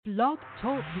Blog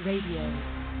Talk Radio.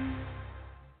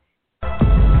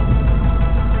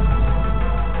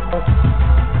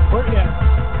 We're in.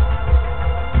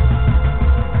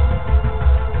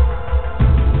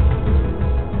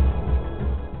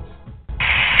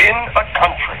 In a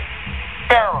country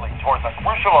barreling towards a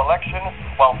crucial election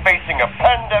while facing a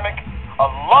pandemic, a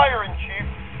liar-in-chief,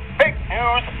 fake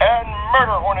news, and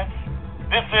murder hornets,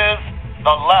 this is The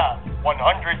Last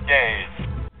 100 Days.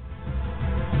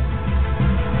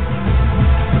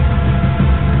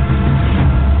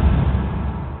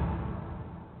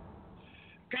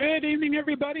 Good evening,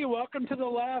 everybody. Welcome to The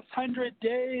Last 100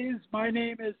 Days. My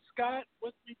name is Scott.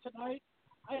 With me tonight,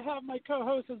 I have my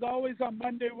co-host, as always, on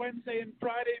Monday, Wednesday, and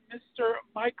Friday, Mr.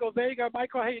 Michael Vega.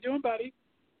 Michael, how you doing, buddy?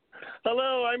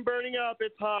 Hello, I'm burning up.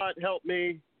 It's hot. Help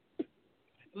me.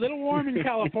 A little warm in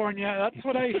California. That's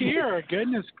what I hear.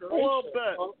 Goodness gracious. A little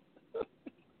bit.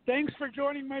 Thanks for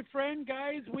joining, my friend.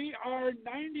 Guys, we are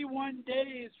 91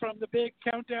 days from the big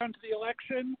countdown to the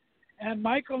election, and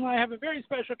Michael and I have a very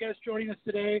special guest joining us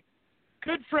today.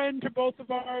 Good friend to both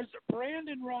of ours,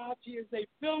 Brandon Roth. He is a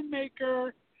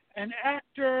filmmaker, an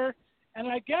actor, and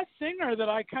I guess singer that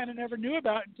I kind of never knew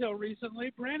about until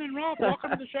recently. Brandon Roth, welcome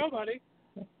to the show, buddy.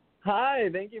 Hi,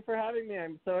 thank you for having me.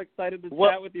 I'm so excited to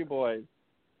chat with you boys.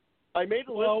 I made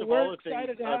a list Well, of all we're the things.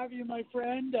 excited to have you, my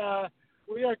friend.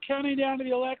 We are counting down to the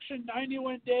election,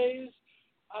 91 days.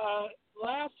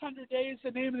 Last 100 days,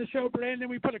 the name of the show, Brandon,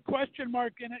 we put a question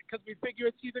mark in it because we figure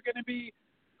it's either going to be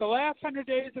the last 100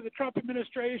 days of the Trump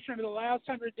administration or the last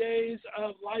 100 days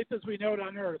of life as we know it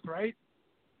on Earth, right?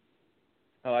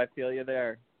 Oh, I feel you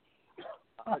there.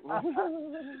 All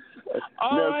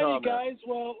righty, comment. guys.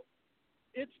 Well,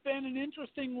 it's been an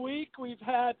interesting week. We've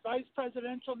had vice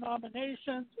presidential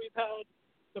nominations. We've had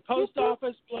the post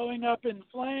office blowing up in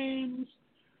flames.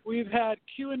 We've had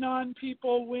QAnon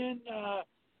people win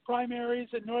primaries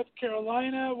in North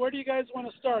Carolina. Where do you guys want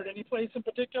to start? Any place in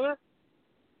particular?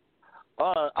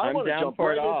 I I'm want to down jump for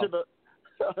right it all. into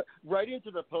the right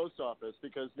into the post office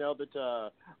because now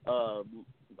that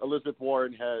Elizabeth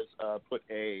Warren has put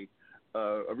a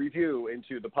review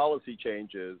into the policy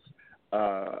changes,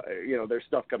 there's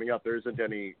stuff coming up. There isn't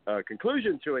any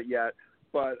conclusion to it yet,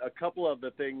 but a couple of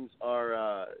the things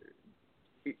are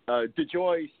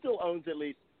DeJoy still owns at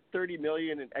least $30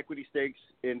 million in equity stakes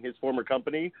in his former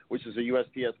company, which is a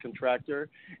USPS contractor,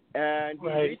 and he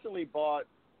recently bought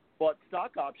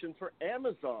stock options for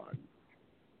Amazon.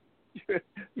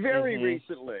 Very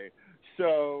recently.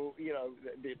 So,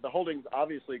 the holdings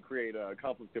obviously create a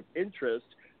conflict of interest,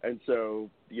 and so,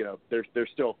 they're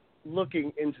still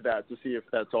looking into that to see if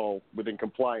that's all within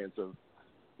compliance of,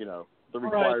 the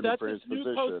requirement that's for his this new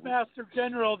position. Postmaster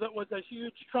General that was a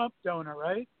huge Trump donor,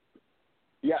 right?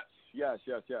 Yes.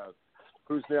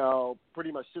 Who's now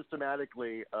pretty much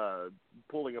systematically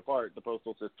pulling apart the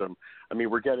postal system. I mean,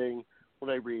 we're getting, what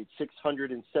I read,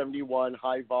 671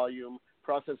 high-volume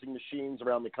processing machines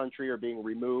around the country are being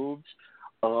removed.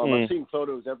 I'm seeing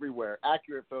photos everywhere,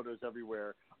 accurate photos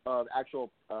everywhere of actual,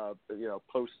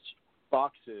 post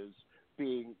boxes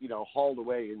being, hauled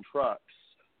away in trucks.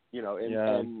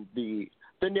 And the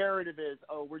narrative is,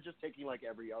 we're just taking like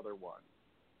every other one.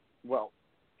 Well,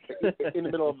 in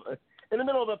the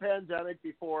middle of a pandemic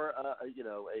before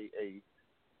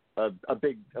a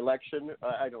big election,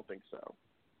 I don't think so.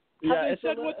 Have they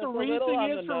said what the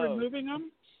reason is for removing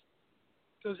them?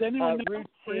 Does anyone know?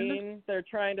 Routine. They're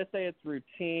trying to say it's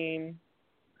routine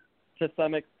to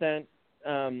some extent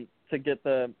to get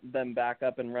them back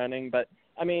up and running. But,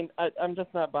 I mean, I'm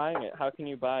just not buying it. How can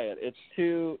you buy it? It's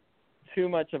too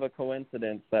much of a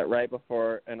coincidence that right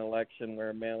before an election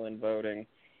where mail-in voting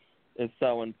is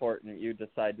so important, you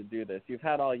decide to do this. You've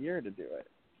had all year to do it.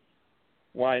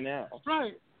 Why now?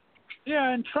 Right.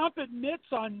 Yeah, and Trump admits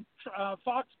on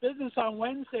Fox Business on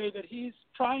Wednesday that he's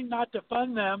trying not to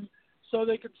fund them so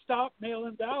they could stop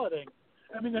mail-in balloting.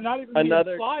 I mean, they're not even being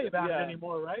sly about it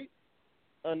anymore, right?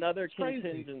 Another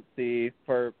contingency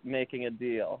for making a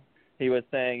deal. He was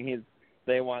saying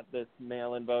they want this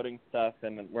mail-in voting stuff,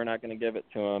 and we're not going to give it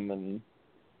to them, and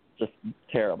just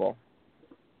terrible.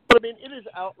 But I mean, it is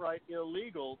outright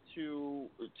illegal to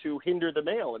hinder the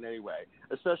mail in any way,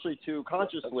 especially to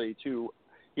consciously to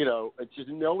just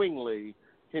knowingly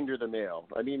hinder the mail.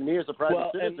 I mean, me as a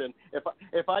private citizen,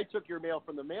 if I took your mail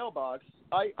from the mailbox,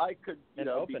 I could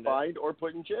be fined or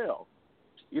put in jail.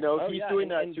 He's doing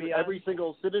that to every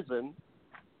single citizen.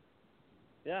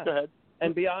 Yeah. Go ahead.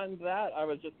 And beyond that, I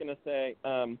was just going to say,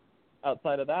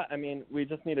 outside of that, I mean, we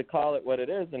just need to call it what it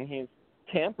is, and he's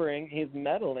tampering, he's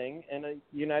meddling in a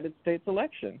United States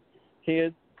election. He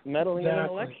is meddling in an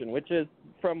election, which is,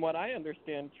 from what I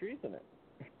understand, treasonous.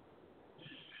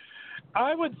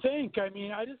 I would think. I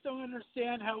mean, I just don't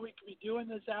understand how we could be doing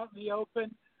this out in the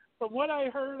open. From what I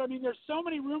heard, I mean, there's so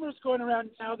many rumors going around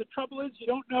now. The trouble is you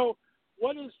don't know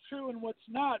what is true and what's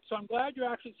not. So I'm glad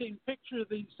you're actually seeing pictures of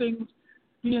these things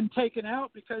being taken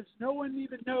out, because no one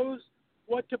even knows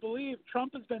what to believe.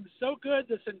 Trump has been so good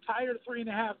this entire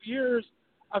 3.5 years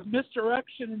of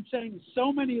misdirection and saying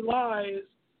so many lies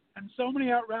and so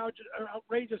many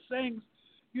outrageous things.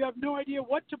 You have no idea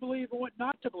what to believe and what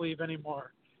not to believe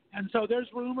anymore. And so there's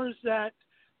rumors that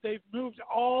they've moved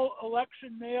all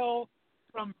election mail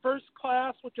from first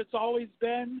class, which it's always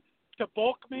been, to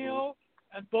bulk mail,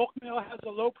 and bulk mail has a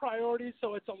low priority,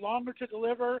 so it's a longer to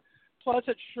deliver. Plus,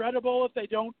 it's shreddable. If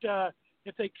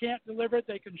they can't deliver it,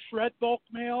 they can shred bulk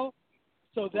mail.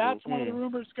 So that's one of the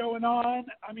rumors going on.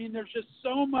 I mean, there's just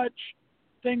so much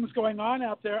things going on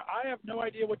out there. I have no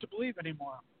idea what to believe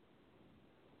anymore.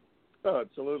 Oh,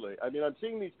 absolutely. I mean, I'm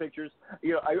seeing these pictures.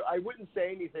 You know, I wouldn't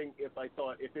say anything if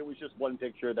it was just one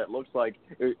picture that looks like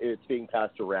it's being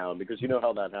passed around, because you know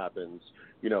how that happens.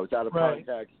 You know, it's out of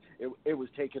context. It was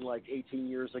taken like 18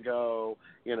 years ago,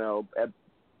 you know.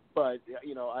 But,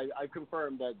 you know, I've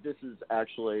confirmed that this is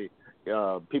actually,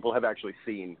 people have actually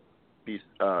seen these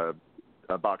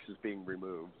boxes being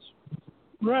removed.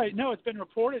 Right. No, it's been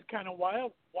reported kind of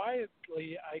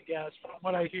wildly, I guess, from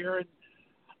what I hear. And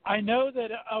I know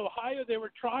that Ohio, they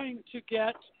were trying to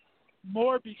get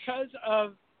more because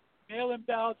of mail-in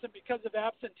ballots and because of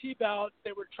absentee ballots.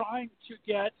 They were trying to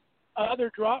get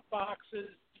other drop boxes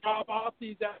to drop off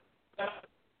these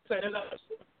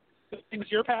the things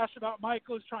you're passionate about,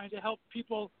 Michael, is trying to help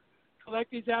people collect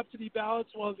these absentee ballots.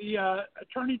 Well, the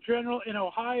Attorney General in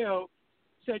Ohio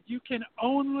said you can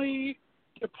only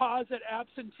deposit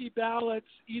absentee ballots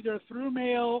either through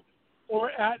mail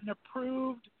or at an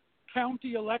approved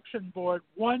county election board,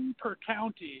 one per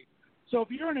county. So if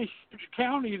you're in a huge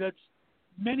county that's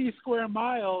many square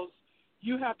miles,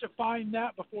 you have to find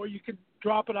that before you can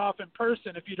drop it off in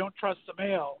person if you don't trust the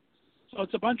mail. So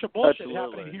it's a bunch of bullshit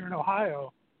happening here in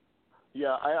Ohio.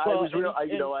 Yeah, go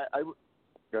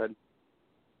ahead.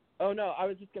 Oh, no, I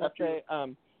was just going to say,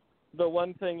 the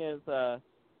one thing is,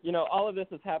 you know, all of this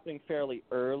is happening fairly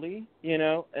early, you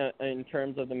know, in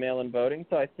terms of the mail-in voting.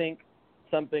 So I think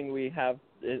something we have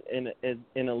is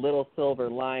in a little silver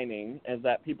lining is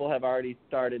that people have already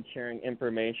started sharing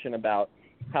information about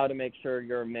how to make sure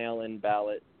your mail-in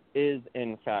ballot is,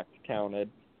 in fact, counted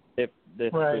if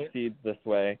this proceeds this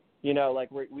way. You know, like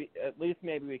we at least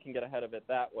maybe we can get ahead of it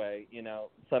that way. You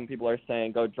know, some people are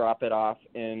saying go drop it off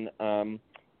in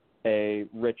a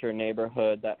richer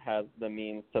neighborhood that has the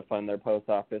means to fund their post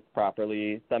office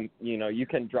properly. Some, you know, you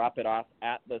can drop it off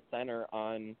at the center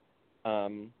on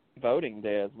voting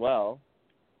day as well.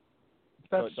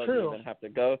 That's so it doesn't true. even have to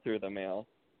go through the mail.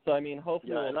 So I mean,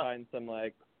 hopefully we'll find some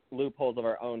like loopholes of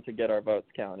our own to get our votes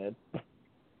counted.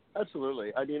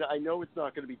 Absolutely. I mean, I know it's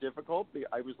not going to be difficult.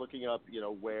 I was looking up, you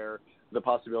know, where the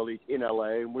possibilities in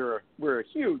LA, and we're a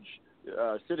huge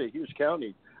city, huge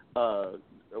county,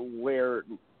 where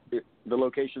the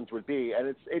locations would be, and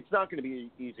it's not going to be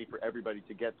easy for everybody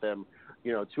to get them,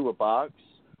 you know, to a box.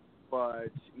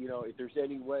 But you know, if there's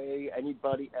any way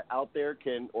anybody out there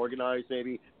can organize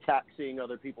maybe taxing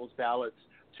other people's ballots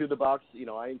to the box, you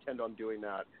know, I intend on doing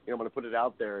that. You know, I'm going to put it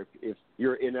out there. If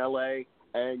you're in LA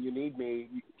and you need me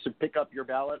to pick up your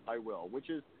ballot, I will, which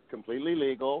is completely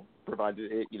legal,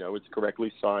 provided it, you know, it's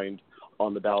correctly signed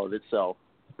on the ballot itself.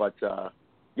 But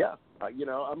you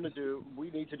know,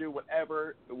 we need to do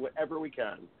whatever we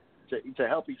can to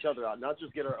help each other out, not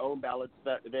just get our own ballots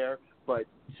there, but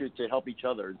to help each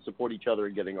other and support each other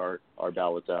in getting our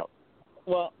ballots out.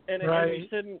 Well, and we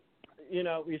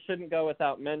shouldn't go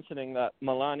without mentioning that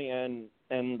Melania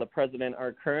and the president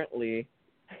are currently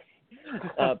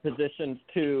positioned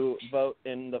to vote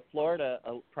in the Florida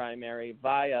primary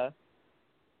via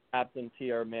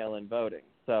absentee or mail-in voting.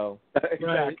 So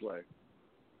exactly.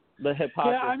 The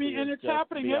hypocrisy. Yeah, I mean, and it's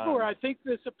happening beyond. everywhere. I think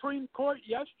the Supreme Court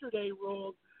yesterday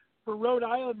ruled for Rhode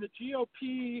Island, the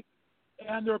GOP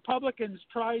and the Republicans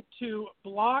tried to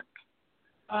block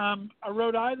a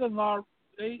Rhode Island law.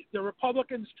 The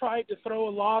Republicans tried to throw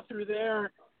a law through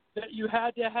there that you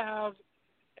had to have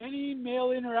any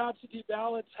mail-in or absentee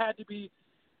ballots had to be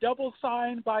double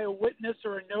signed by a witness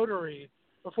or a notary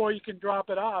before you can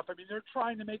drop it off. I mean, they're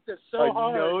trying to make this so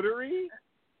hard. A notary?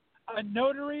 A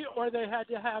notary, or they had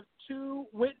to have two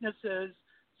witnesses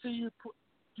so you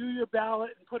do your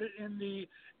ballot and put it in the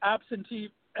absentee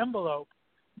envelope.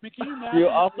 I mean, can you imagine you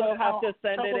also have to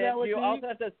send it in. You also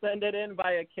have to send it in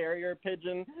by a carrier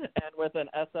pigeon and with an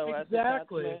SOS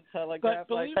attachment, telegraph.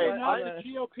 But believe it or not, the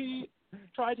GOP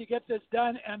tried to get this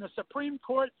done, and the Supreme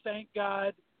Court, thank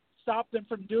God, stop them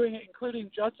from doing it, including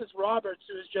Justice Roberts,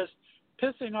 who is just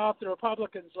pissing off the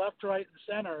Republicans left, right,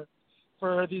 and center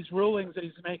for these rulings that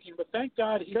he's making. But thank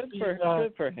God he's good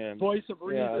for him. Voice of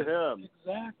reason. Good for him.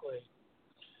 Exactly.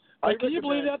 But can you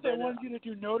believe that they wanted you to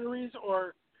do notaries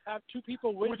or have two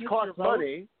people witness which costs your vote?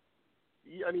 money?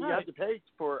 I mean, you have to pay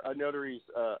for a notary's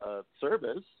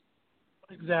service.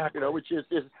 Exactly. You know, which is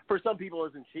for some people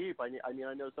isn't cheap. I mean,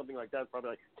 I know something like that's probably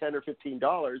like $10 or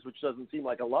 $15, which doesn't seem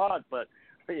like a lot, but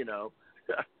you know,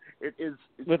 it is.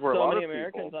 It's with for so a lot many of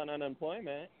Americans people. on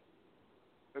unemployment.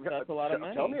 That's a lot of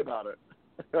money. Tell me about it.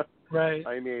 Right.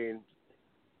 I mean,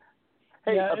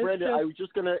 hey, Yeah, Brenda, just... I was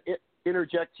just going to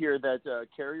interject here that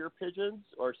carrier pigeons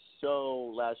are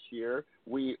so last year.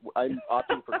 I'm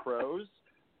opting for crows.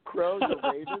 Crows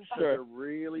or ravens, Sure. they're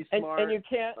really smart. And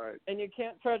you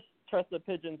can't trust the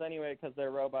pigeons anyway because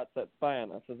they're robots that spy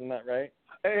on us. Isn't that right?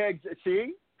 Hey,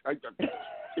 see,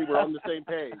 we're on the same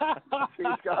page. See,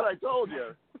 Scott, I told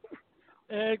you.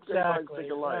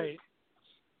 Exactly. Right.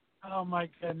 Oh my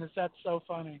goodness, that's so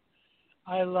funny.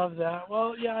 I love that.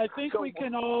 Well, yeah, I think we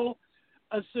can all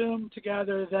assume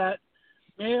together that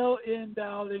mail-in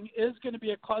balloting is going to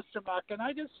be a clusterfuck, and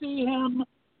I just see him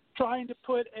trying to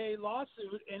put a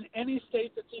lawsuit in any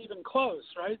state that's even close,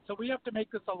 right? So we have to make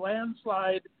this a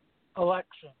landslide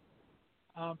election.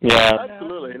 Yeah,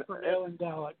 absolutely. For mail-in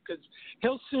ballot, because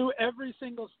he'll sue every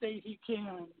single state he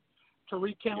can to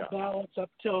recount ballots up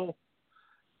till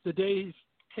the day he's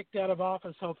kicked out of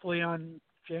office, hopefully on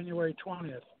January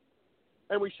 20th.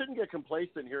 And we shouldn't get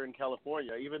complacent here in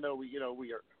California, even though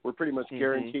we're pretty much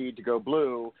guaranteed to go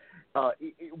blue.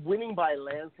 Winning by a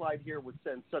landslide here would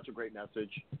send such a great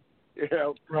message. You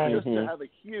know, just to have a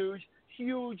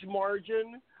huge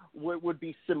margin would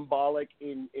be symbolic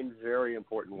in very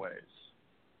important ways.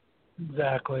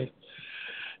 Exactly.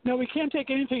 No, we can't take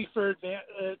anything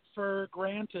for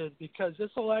granted because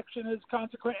this election is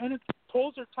consequent, and its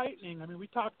polls are tightening. I mean, we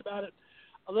talked about it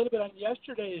a little bit on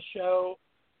yesterday's show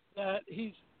that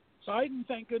Biden,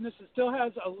 thank goodness, still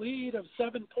has a lead of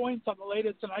 7 points on the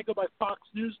latest, and I go by Fox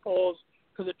News polls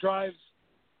because it drives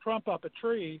Trump up a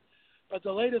tree. But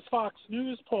the latest Fox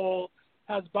News poll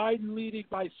has Biden leading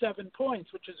by 7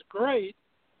 points, which is great.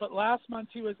 But last month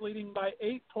he was leading by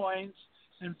 8 points.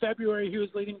 In February, he was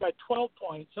leading by 12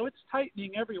 points. So it's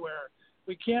tightening everywhere.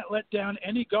 We can't let down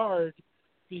any guard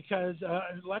because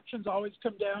elections always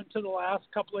come down to the last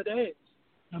couple of days,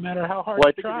 no matter how hard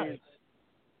you try.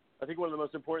 I think one of the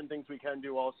most important things we can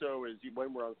do also is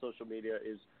when we're on social media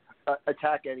is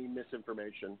attack any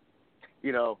misinformation.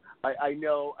 You know, I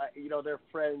know, there are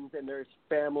friends and there's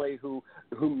family who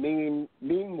mean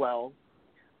well,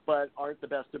 but aren't the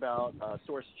best about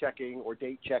source checking or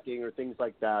date checking or things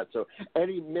like that. So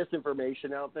any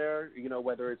misinformation out there,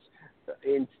 whether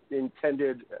it's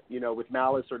intended, with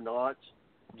malice or not,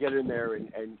 get in there and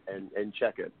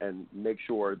check it and make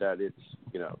sure that it's,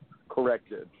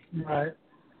 corrected. Right.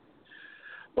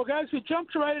 Well, guys, we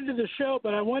jumped right into the show,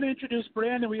 but I want to introduce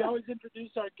Brandon. We always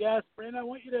introduce our guests. Brandon, I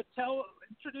want you to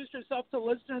introduce yourself to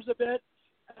listeners a bit.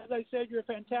 As I said, you're a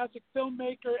fantastic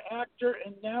filmmaker, actor,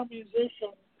 and now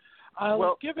musician.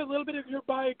 Give a little bit of your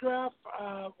biography.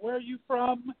 Where are you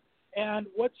from, and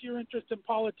what's your interest in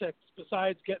politics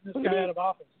besides getting this guy out of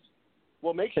office?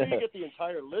 Well, make sure you get the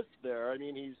entire list there. I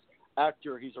mean, he's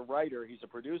actor, he's a writer, he's a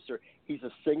producer, he's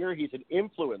a singer, he's an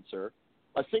influencer,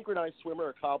 a synchronized swimmer,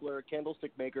 a cobbler, a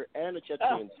candlestick maker, and a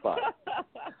Chechen spy.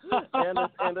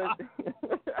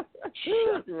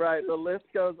 Right, the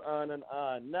list goes on and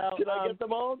on. Now, did I get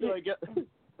them all?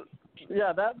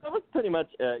 Yeah, that was pretty much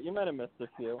it. You might have missed a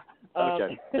few.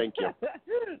 Okay, thank you.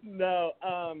 No,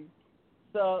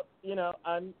 so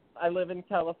I live in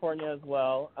California as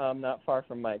well, not far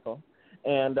from Michael,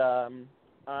 and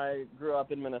I grew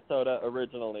up in Minnesota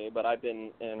originally, but I've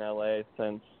been in LA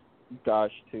since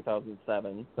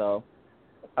 2007. So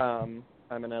I'm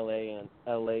an LA-an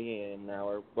now,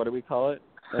 or what do we call it?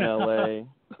 In LA.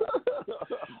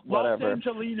 Whatever. Los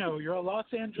Angelino. You're a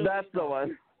Los Angelino. That's the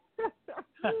one.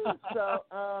 So,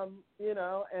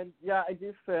 and yeah, I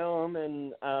do film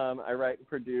and I write and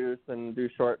produce and do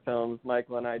short films.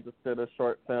 Michael and I just did a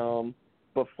short film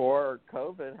before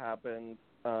COVID happened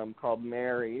called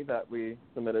Mary that we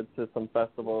submitted to some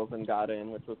festivals and got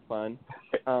in, which was fun.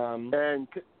 And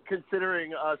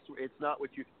considering us, it's not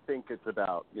what you think it's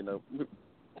about, I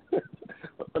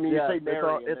mean, you say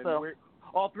Mary,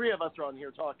 all three of us are on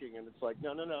here talking, and it's like,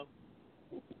 no.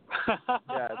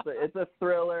 Yeah, it's a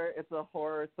thriller. It's a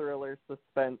horror thriller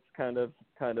suspense kind of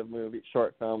movie,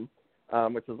 short film,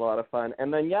 which is a lot of fun.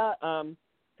 And then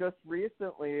just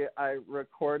recently I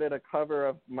recorded a cover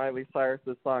of Miley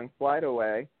Cyrus's song "Flight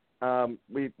Away,"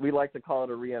 we like to call it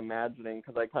a reimagining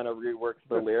because I kind of reworked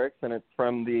the lyrics, and it's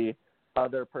from the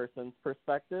other person's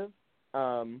perspective.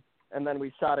 And then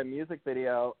we shot a music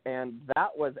video, and that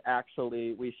was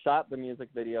actually, we shot the music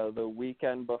video the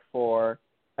weekend before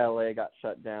LA got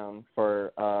shut down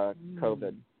for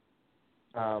COVID,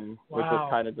 which was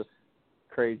kind of just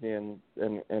crazy in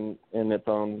its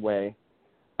own way.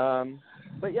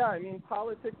 But yeah, I mean,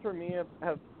 politics for me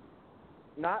have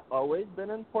not always been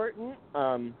important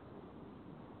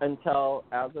until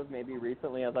as of maybe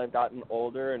recently, as I've gotten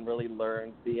older and really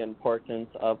learned the importance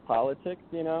of politics.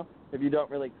 You know, if you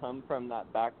don't really come from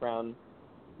that background,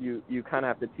 you kind of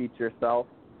have to teach yourself,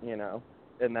 you know,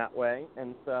 in that way.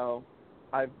 And so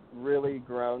I've really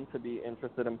grown to be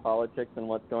interested in politics and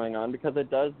what's going on because it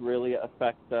does really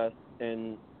affect us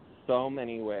in so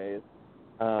many ways.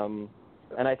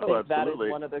 And I think that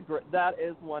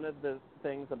is one of the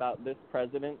things about this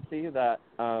presidency that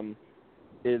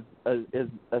is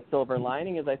a silver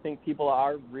lining is I think people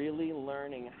are really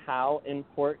learning how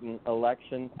important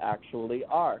elections actually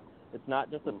are. It's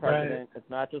not just a president. It's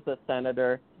not just a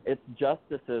senator. It's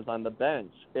justices on the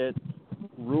bench. It's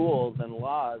rules and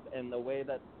laws and the way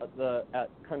that the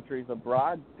countries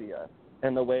abroad see us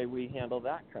and the way we handle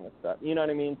that kind of stuff. You know what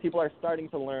I mean? People are starting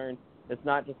to learn it's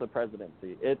not just the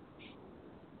presidency. It's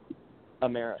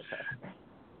America.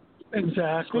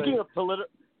 Exactly.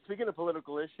 Speaking of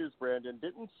political issues, Brandon,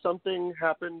 didn't something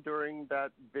happen during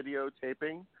that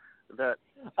videotaping?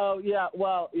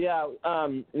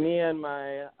 Me and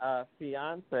my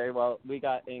fiance, we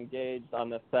got engaged on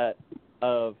the set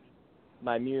of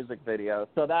my music video,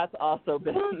 so that's also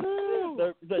been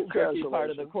the tricky part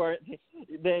of the quarantine.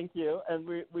 Thank you. And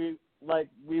we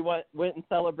went and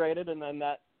celebrated, and then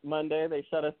that Monday they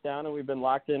shut us down, and we've been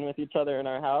locked in with each other in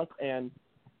our house. And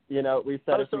you know, we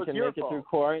said if we can make it through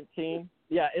quarantine,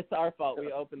 yeah, it's our fault.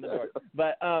 We opened the door,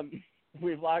 but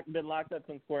we've been locked up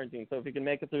since quarantine. So if we can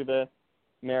make it through the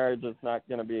marriage, it's not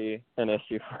going to be an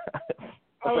issue for us.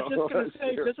 I was just going to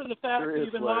say, just the fact that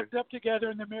you've been locked up together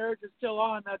and the marriage is still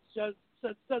on, that's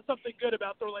something good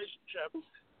about the relationship.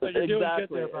 So you're doing good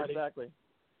there, buddy.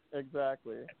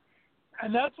 Exactly.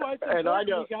 And that's why it's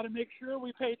important. We got to make sure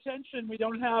we pay attention. We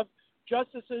don't have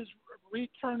justices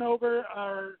return over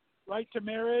our right to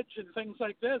marriage and things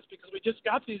like this because we just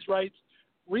got these rights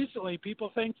recently.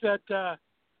 People think that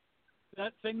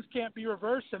that things can't be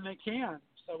reversed, and they can.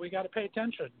 So we got to pay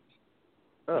attention.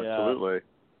 Absolutely.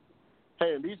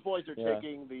 Hey, and these boys are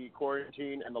taking the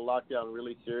quarantine and the lockdown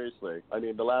really seriously. I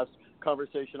mean, the last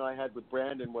conversation I had with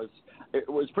Brandon was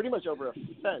pretty much over a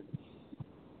fence.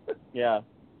 Yeah.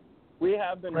 We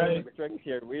have been really strict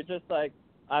here. We're just like,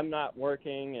 I'm not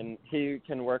working and he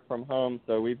can work from home,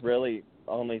 so we've really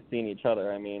only seen each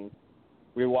other. I mean,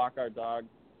 we walk our dog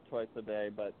twice a day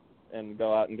and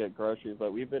go out and get groceries,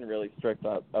 but we've been really strict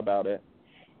about it.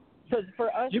 Because for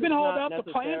us, you've been all about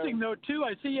the planting, though, too.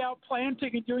 I see you out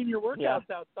planting and doing your workouts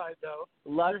outside, though.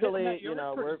 Luckily, you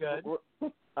know,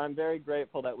 I'm very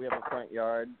grateful that we have a front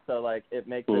yard, so like it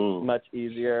makes it much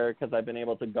easier because I've been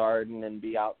able to garden and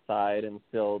be outside and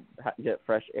still get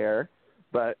fresh air.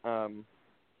 But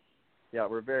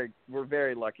we're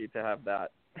very lucky to have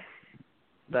that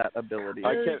ability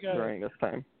during this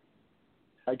time.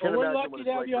 We're lucky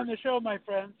to have you on the show, my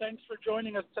friend. Thanks for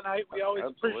joining us tonight. We always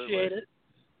appreciate it.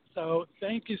 So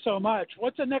thank you so much.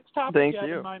 What's the next topic you have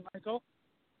in mind, Michael?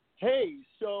 Hey,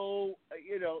 so,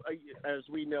 you know, as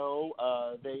we know,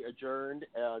 they adjourned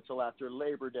till after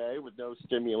Labor Day with no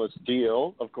stimulus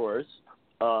deal, of course.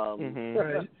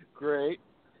 Great.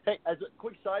 Hey, as a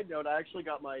quick side note, I actually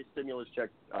got my stimulus check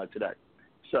today,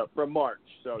 so from March.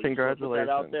 So congratulations. Put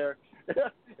that out there.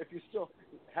 If you still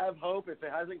have hope, if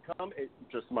it hasn't come, it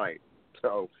just might.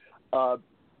 So,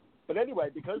 but anyway,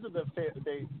 because of the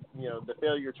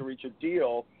failure to reach a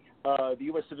deal, the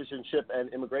U.S. Citizenship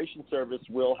and Immigration Service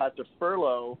will have to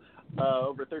furlough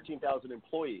over 13,000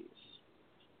 employees,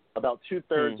 about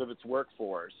two-thirds of its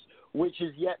workforce, which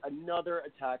is yet another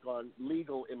attack on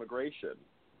legal immigration.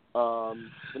 The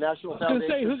National Foundation. I was going to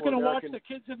say, who's going to watch the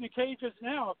kids in the cages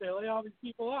now if they lay all these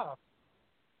people off?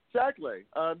 Exactly.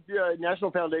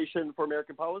 National Foundation for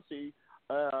American Policy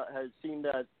has seen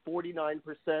that 49%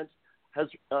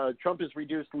 Trump has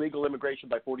reduced legal immigration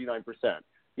by 49%.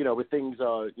 You know, with things,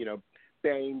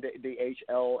 banning the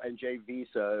HL and J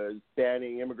visa,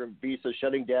 banning immigrant visas,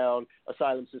 shutting down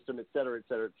asylum system, et cetera, et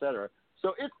cetera, et cetera.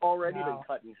 So it's already been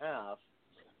cut in half.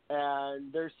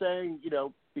 And they're saying,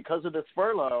 because of this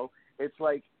furlough, it's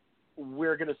like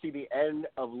we're going to see the end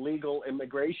of legal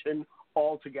immigration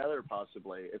altogether,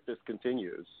 possibly, if this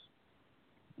continues.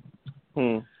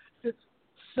 It's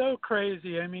so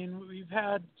crazy. I mean, we've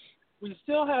had we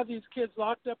still have these kids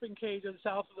locked up in cages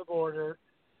south of the border.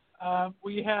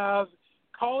 We have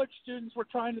college students. We're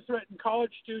trying to threaten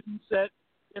college students that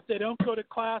if they don't go to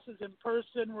classes in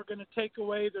person, we're going to take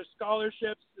away their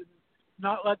scholarships and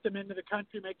not let them into the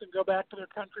country, make them go back to their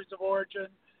countries of origin.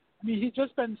 I mean, he's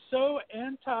just been so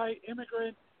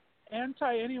anti-immigrant,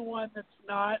 anti-anyone that's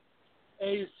not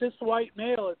a cis white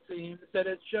male, it seems, that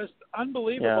it's just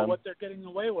unbelievable what they're getting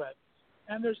away with.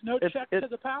 And there's no check to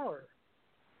the power.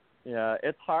 Yeah,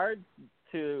 it's hard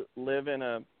to live in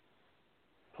a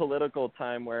political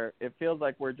time where it feels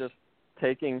like we're just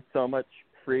taking so much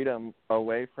freedom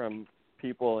away from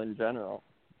people in general,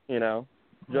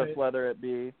 just whether it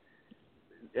be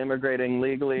immigrating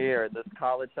legally or this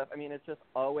college stuff. I mean, it's just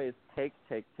always take.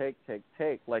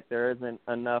 Like there isn't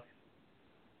enough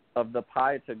of the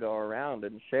pie to go around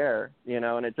and share,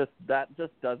 and that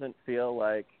just doesn't feel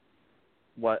like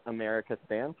what America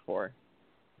stands for.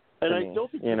 And I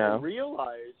don't think people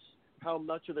realize how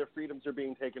much of their freedoms are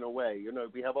being taken away.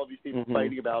 We have all these people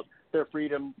fighting about their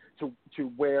freedom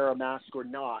to wear a mask or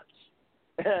not.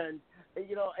 And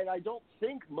I don't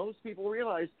think most people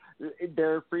realize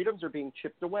their freedoms are being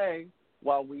chipped away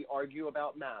while we argue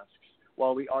about masks,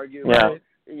 while we argue about,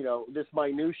 this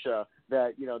minutia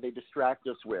that, they distract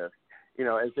us with,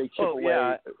 as they chip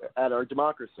away at our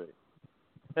democracy.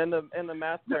 And the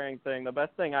mask wearing thing, the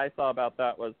best thing I saw about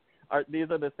that was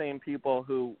these are the same people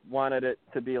who wanted it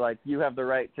to be like, you have the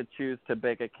right to choose to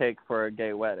bake a cake for a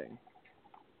gay wedding.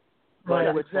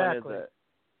 Right, which exactly. one is it?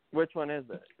 Which one is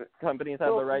it? Companies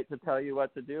have the right to tell you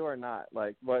what to do or not?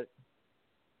 Like, what?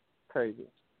 Crazy.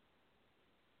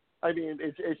 I mean,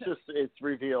 it's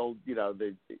revealed,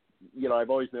 I've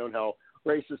always known how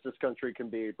racist this country can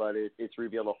be, but it's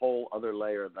revealed a whole other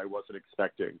layer that I wasn't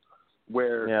expecting.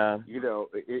 Where,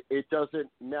 it doesn't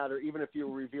matter. Even if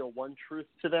you reveal one truth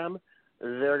to them,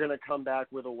 they're going to come back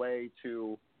with a way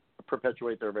to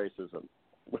perpetuate their racism.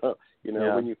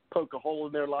 When you poke a hole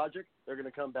in their logic, they're going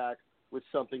to come back with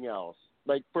something else.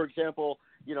 Like, for example,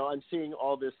 I'm seeing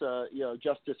all this,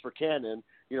 justice for Cannon,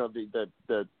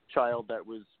 the child that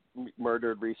was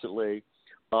murdered recently.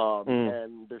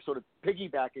 And they're sort of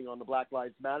piggybacking on the Black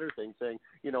Lives Matter thing, saying,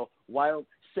 why don't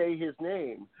say his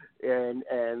name,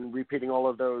 and repeating all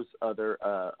of those other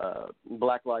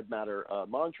Black Lives Matter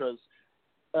mantras.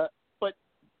 But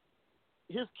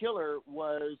his killer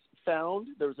was found.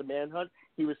 There was a manhunt.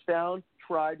 He was found,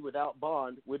 tried without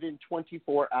bond within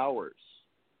 24 hours.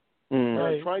 And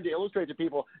I'm trying to illustrate to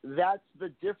people that's the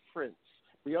difference.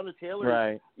 Breonna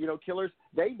Taylor, killers,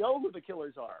 they know who the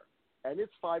killers are. And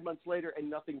it's 5 months later and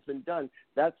nothing's been done.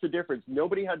 That's the difference.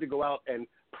 Nobody had to go out and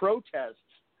protest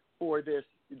for this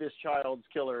child's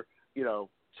killer,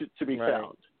 to be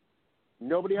found.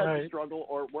 Nobody had to struggle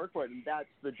or work for it, and that's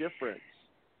the difference,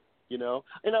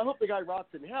 And I hope the guy rots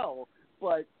in hell,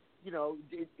 but,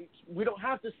 we don't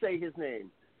have to say his name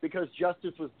because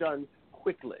justice was done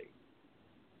quickly.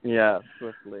 Yeah,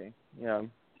 swiftly. Yeah.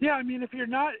 Yeah, I mean, if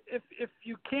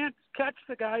you can't catch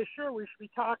the guy, sure, we should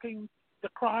be talking the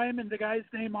crime and the guy's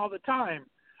name all the time.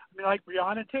 I mean, like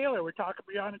Breonna Taylor, we're talking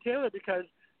Breonna Taylor because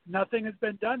nothing has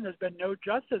been done. There's been no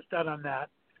justice done on that.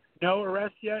 No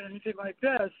arrest yet, anything like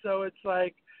this. So it's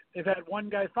like they've had one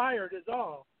guy fired is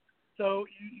all. So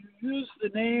you use the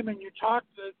name and you talk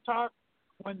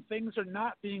when things are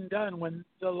not being done, when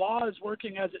the law is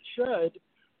working as it should,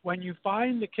 when you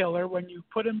find the killer, when you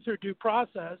put him through due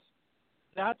process,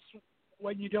 that's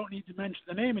when you don't need to mention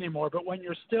the name anymore. But when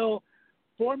you're still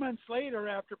 4 months later,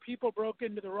 after people broke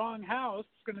into the wrong house,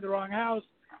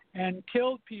 and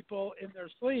killed people in their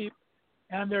sleep,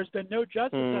 and there's been no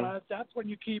justice on it, that's when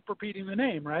you keep repeating the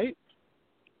name, right?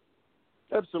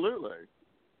 Absolutely.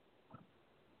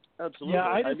 Yeah,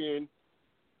 I mean,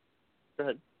 go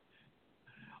ahead.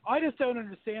 I just don't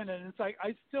understand it. And it's like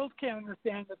I still can't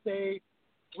understand that they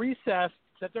recessed,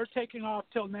 that they're taking off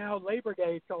till now, Labor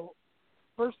Day, till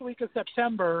first week of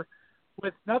September,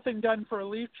 with nothing done for a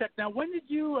leave check. Now, when did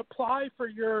you apply for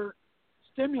your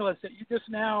stimulus that you just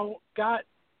now got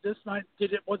this night?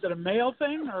 Was it a mail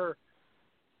thing or?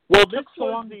 Well, this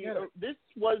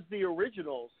was the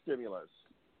original stimulus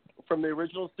from the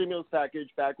original stimulus package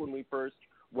back when we first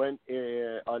went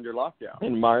under lockdown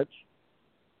in March.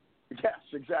 Yes,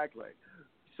 exactly.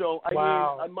 So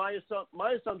I mean,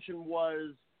 my assumption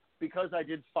was because I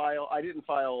didn't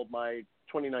file my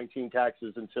 2019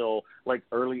 taxes until like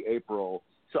early April,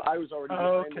 so I was already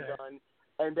done.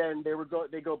 And then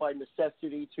they go by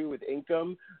necessity too with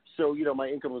income. So my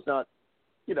income was not,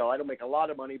 I don't make a lot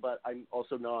of money, but I'm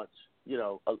also not,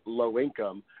 a low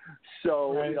income.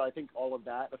 So I think all of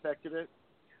that affected it.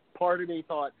 part of me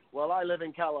thought, well, I live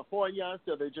in California,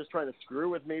 so they're just trying to screw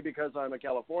with me because I'm a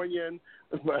Californian.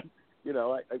 But, you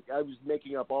know, I was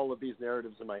making up all of these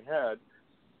narratives in my head.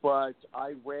 But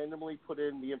I randomly put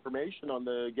in the information on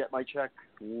the Get My Check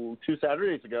 2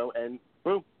 Saturdays ago, and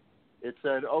boom, it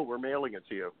said, "Oh, we're mailing it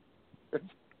to you."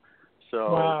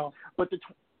 So, wow. But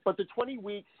the 20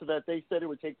 weeks that they said it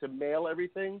would take to mail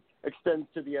everything extends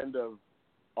to the end of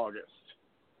August.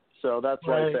 So that's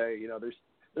why I say, you know,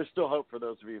 there's still hope for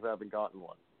those of you who haven't gotten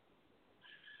one.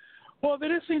 Well, they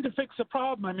just seem to fix the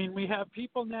problem. I mean, we have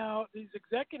people now. These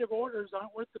executive orders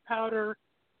aren't worth the powder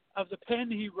of the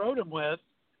pen he wrote them with.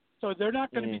 So they're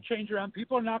not going to be changed around.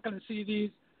 People are not going to see these.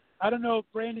 I don't know,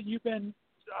 Brandon,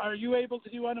 are you able to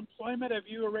do unemployment? Have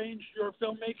you arranged your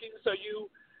filmmaking so you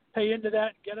pay into that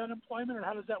and get unemployment, or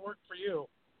how does that work for you?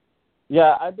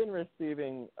 Yeah, I've been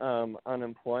receiving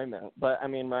unemployment, but I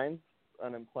mean, mine's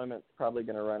unemployment's probably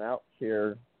going to run out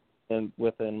here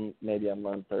within maybe a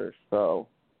month or so.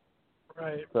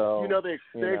 Right. So you know, they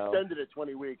extended it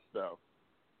 20 weeks though.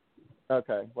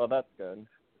 Okay, well that's good.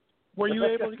 Were you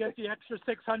able to get the extra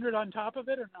 $600 on top of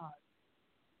it or not?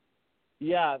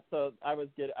 Yeah, so I was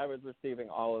receiving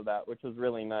all of that, which was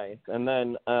really nice. And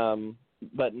then,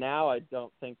 but now I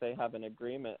don't think they have an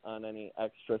agreement on any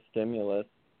extra stimulus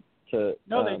to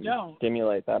they don't.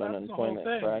 stimulate that That's unemployment, the whole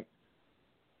thing. correct?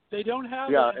 They don't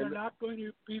have it, and they're not going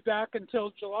to be back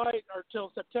until July or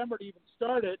till September to even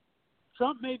start it.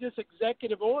 Trump made this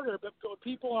executive order, but what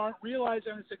people aren't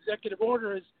realizing this executive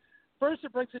order is, first,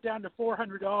 it breaks it down to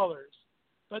 $400.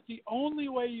 But the only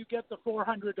way you get the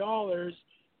 $400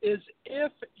 is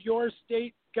if your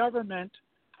state government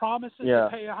promises to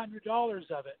pay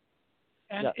 $100 of it.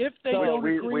 And if they don't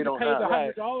agree to pay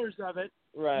the $100 of it,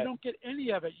 you don't get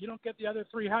any of it. You don't get the other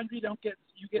 $300.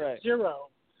 You get zero.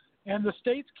 And the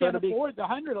states can't afford the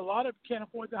 $100. A lot of them can't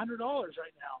afford the $100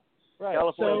 right now. Right.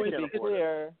 So to be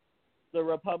clear, the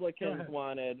Republicans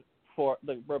wanted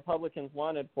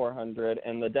 $400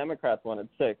 and the Democrats wanted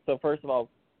 $600. So first of all,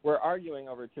 we're arguing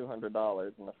over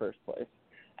 $200 in the first place.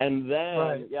 And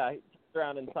then, he turns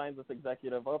around and signs this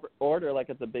executive order like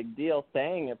it's a big deal,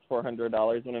 saying it's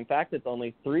 $400, when in fact it's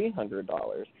only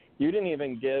 $300. You didn't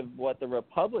even give what the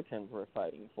Republicans were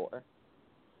fighting for.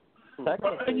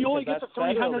 And you only get the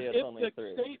 $300 if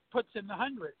the state puts in the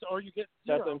hundreds, or you get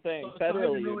zero. That's what I'm saying. So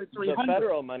Federally, the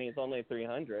federal money is only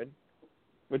 $300,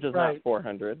 which is not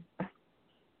 $400.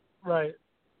 Right.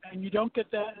 And you don't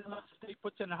get that unless the state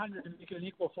puts in $100 and make it an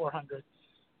equal $400.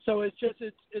 So it's just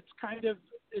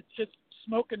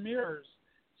smoke and mirrors.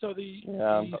 So the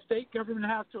state government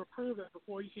has to approve it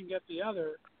before you can get the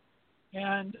other.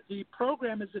 And the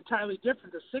program is entirely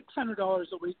different. The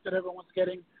 $600 a week that everyone's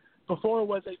getting before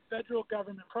was a federal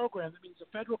government program. That means the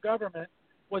federal government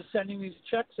was sending these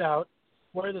checks out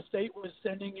where the state was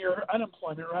sending your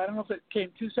unemployment, right? I don't know if it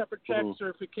came two separate checks or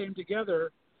if it came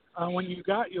together when you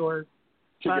got yours.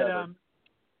 But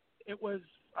it was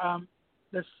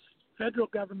the federal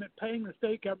government paying the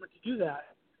state government to do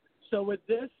that. So with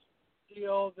this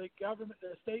deal, the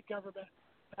state government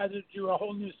had to do a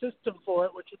whole new system for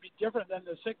it, which would be different than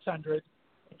the $600,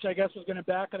 which I guess was going to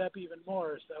back it up even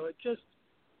more. So it's just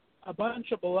a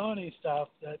bunch of baloney stuff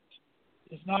that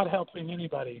is not helping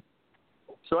anybody.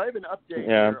 So I have an update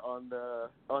here on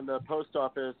the post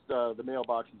office. The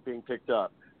mailbox is being picked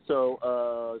up.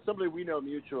 So somebody we know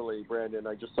mutually, Brandon,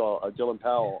 I just saw Dylan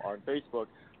Powell on Facebook.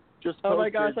 Just posted, oh my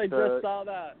gosh, I just saw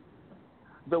that.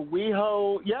 The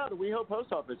WeHo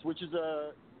post office, which is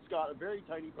Scott, a very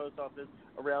tiny post office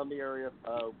around the area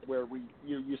where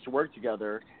you used to work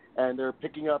together, and they're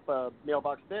picking up a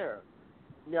mailbox there.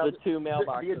 Now, the two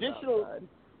mailboxes.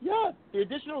 The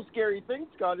additional scary thing,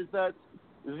 Scott, is that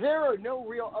there are no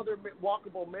real other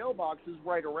walkable mailboxes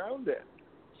right around it.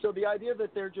 So the idea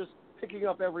that they're just picking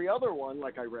up every other one,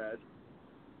 like I read,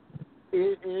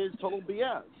 is total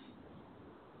BS.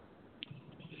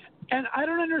 And I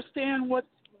don't understand what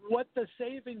the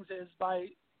savings is by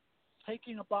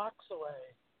taking a box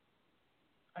away.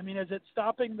 I mean, is it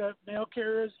stopping the mail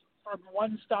carriers from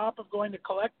one stop of going to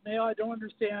collect mail? I don't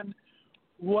understand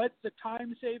what the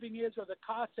time saving is or the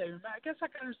cost saving. I guess I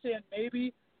can understand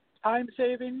maybe time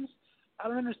savings. I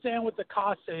don't understand what the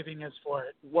cost saving is for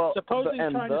it. Well, supposedly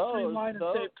trying to streamline and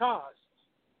save costs.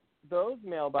 Those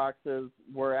mailboxes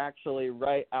were actually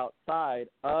right outside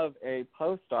of a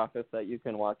post office that you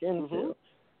can walk into. Mm-hmm.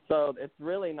 So it's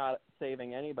really not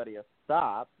saving anybody a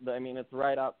stop. I mean, it's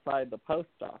right outside the post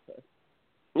office.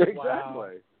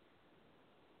 Exactly.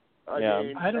 Wow. I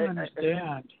don't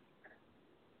understand.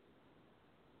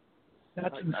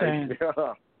 That's insane.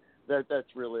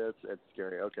 That's really it's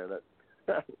scary. Okay,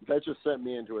 that just sent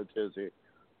me into a tizzy.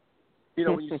 You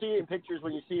know, when you see it in pictures,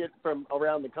 when you see it from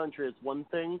around the country, it's one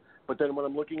thing. But then when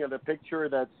I'm looking at a picture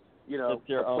that's, you know, It's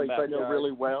your a own place I know backyard.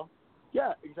 really well.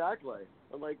 Yeah, exactly.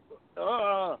 I'm like,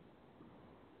 ah.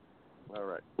 All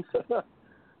right.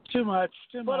 Too much.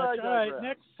 But I All right, digress.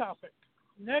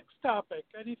 next topic.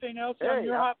 Anything else on Hey,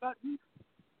 your hot button?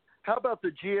 How about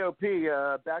the GOP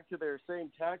back to their same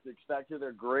tactics, back to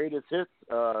their greatest hits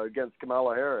against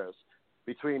Kamala Harris?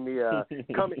 Between the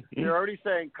they're already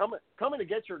saying coming to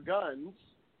get your guns.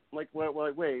 Like,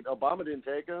 wait, Obama didn't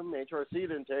take them, HRC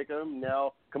didn't take them.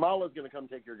 Now Kamala's going to come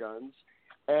take your guns,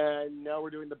 and now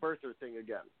we're doing the birther thing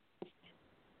again.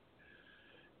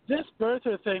 This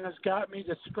birther thing has got me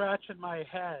to scratching my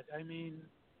head. I mean,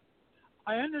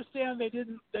 I understand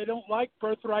they don't like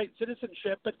birthright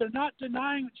citizenship, but they're not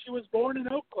denying that she was born in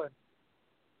Oakland.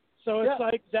 So it's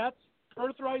like that's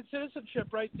birthright citizenship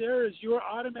right there. Is you are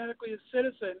automatically a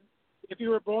citizen if you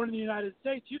were born in the United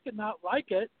States. You could not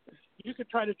like it. You could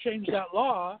try to change that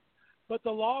law, but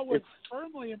the law was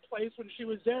firmly in place when she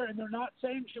was there, and they're not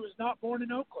saying she was not born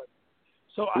in Oakland.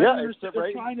 So I understand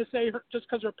they're trying to say just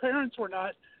because her parents were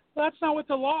not. That's not what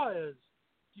the law is.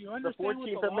 Do you understand what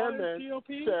the law is,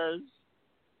 GOP?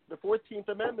 The 14th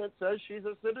Amendment says she's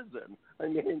a citizen. I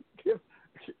mean,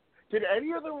 did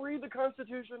any of them read the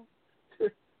Constitution?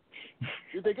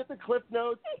 Did they get the Cliff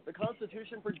Notes, the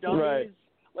Constitution for Dummies? Right.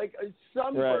 Like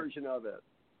some version of it.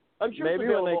 I'm sure maybe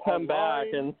when they come back,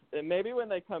 online. and maybe when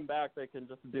they come back, they can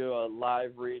just do a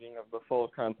live reading of the full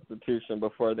Constitution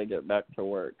before they get back to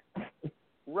work.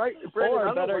 Right, Brandon,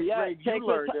 or better yet, take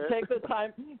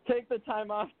the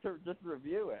time off to just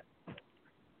review it.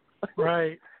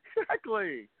 Right.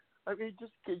 Exactly. I mean,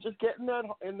 just get in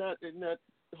that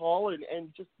hall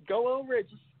and just go over it.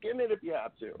 Just skim it if you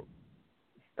have to.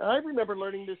 I remember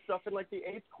learning this stuff in like the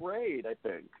 8th grade, I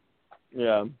think.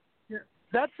 Yeah.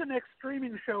 That's the next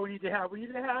streaming show we need to have. We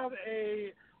need to have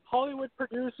a Hollywood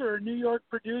producer or New York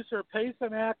producer pay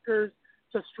some actors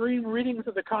to stream readings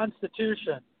of the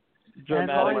Constitution.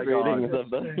 Dramatic readings of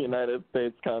the United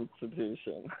States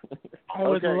Constitution. I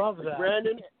would love that.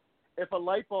 Brandon, if a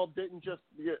light bulb didn't just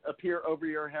appear over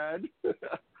your head,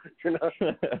 you're not...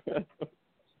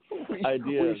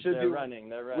 Ideas. They're do,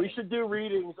 running. We should do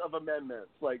readings of amendments,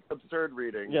 like absurd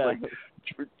readings, like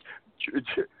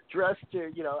dressed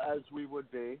to, as we would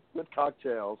be with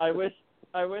cocktails. I wish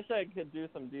I could do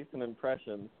some decent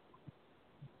impressions.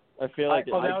 I feel like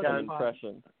it's an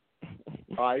impression.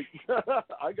 I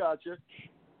got you.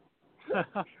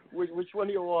 Which one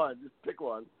do you want? Just pick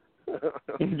one.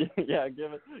 Yeah,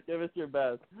 give us your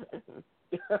best.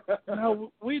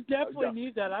 No, we definitely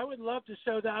need that. I would love to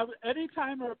show that.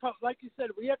 Anytime, like you said,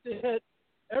 we have to hit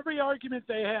every argument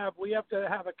they have. We have to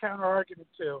have a counter argument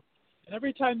to. And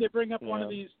every time they bring up one of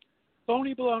these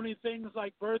phony baloney things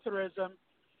like birtherism,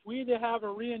 we need to have a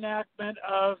reenactment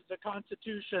of the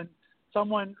Constitution.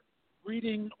 Someone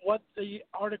reading what the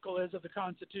article is of the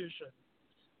Constitution,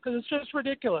 because it's just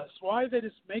ridiculous. Why are they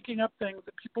just making up things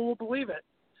that people will believe it?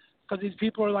 Because these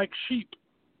people are like sheep.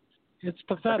 It's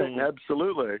pathetic.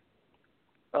 Absolutely.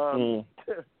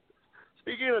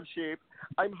 Speaking of sheep,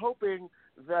 I'm hoping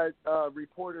that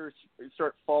reporters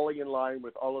start falling in line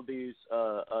with all of these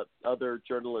other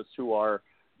journalists who are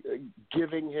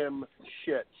giving him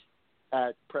shit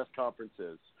at press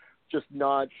conferences.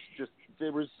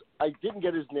 I didn't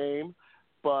get his name,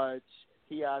 but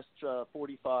he asked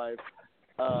 45,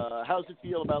 how's it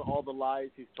feel about all the lies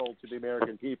he's told to the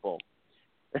American people?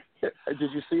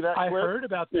 Did you see that clip? I heard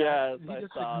about that. Yes, he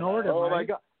just saw ignored that. him, Oh, right?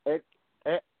 my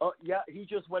God. He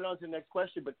just went on to the next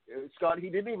question. But, Scott, he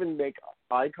didn't even make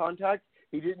eye contact.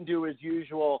 He didn't do his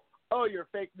usual, oh, you're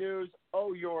fake news.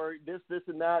 Oh, you're this,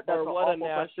 and that. That's or what a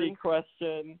nasty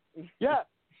question. Yeah.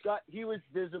 Scott, he was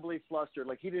visibly flustered.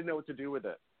 Like, he didn't know what to do with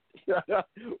it.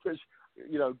 Which,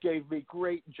 gave me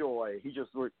great joy. He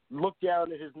just looked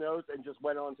down at his notes and just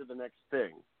went on to the next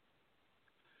thing.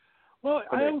 Well,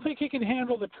 I don't think he can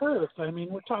handle the truth. I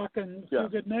mean, we're talking two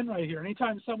good men right here.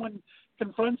 Anytime someone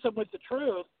confronts him with the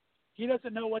truth, he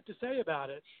doesn't know what to say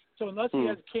about it. So unless he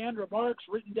has canned remarks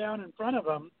written down in front of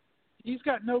him, he's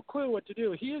got no clue what to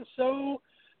do. He is so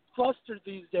flustered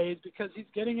these days because he's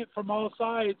getting it from all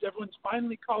sides. Everyone's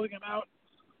finally calling him out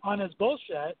on his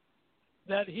bullshit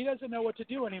that he doesn't know what to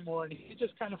do anymore, and he's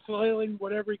just kind of flailing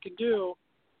whatever he can do.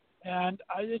 And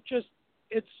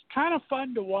it's kind of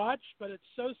fun to watch, but it's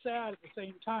so sad at the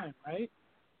same time, right?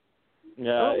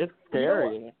 Yeah, it's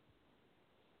scary.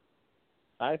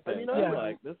 I think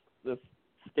like this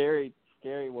scary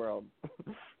world.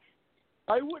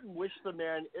 I wouldn't wish the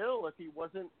man ill if he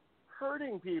wasn't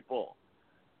hurting people.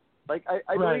 Like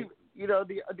I believe,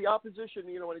 the opposition,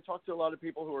 when I talk to a lot of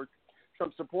people who are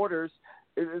Trump supporters,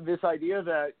 this idea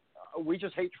that we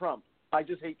just hate Trump. I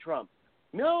just hate Trump.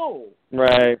 No.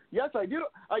 Right. Yes, I do.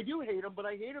 I do hate him, but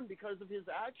I hate him because of his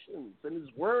actions and his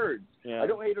words. Yeah. I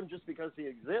don't hate him just because he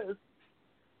exists.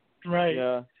 Right.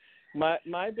 Yeah. My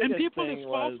biggest And people thing just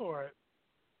fall was, for it.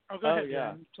 Oh, go ahead,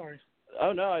 yeah. Dan. Sorry.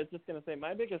 Oh no, I was just gonna say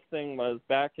my biggest thing was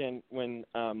back in when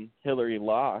Hillary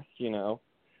lost,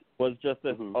 was just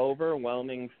this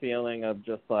overwhelming feeling of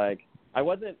just like I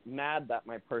wasn't mad that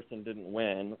my person didn't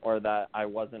win or that I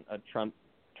wasn't a Trump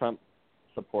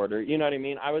supporter. You know what I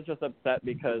mean? I was just upset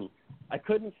because I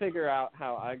couldn't figure out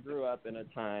how I grew up in a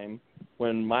time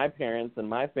when my parents and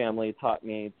my family taught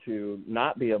me to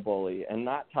not be a bully and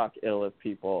not talk ill of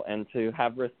people and to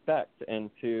have respect and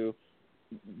to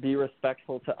be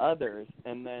respectful to others,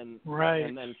 and then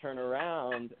turn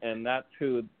around, and that's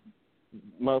who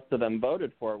most of them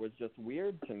voted for. Was just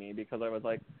weird to me because I was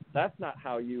like, that's not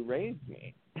how you raised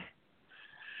me.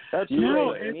 You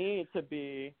raised me to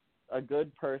be a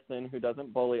good person who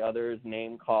doesn't bully others,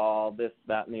 name call, this,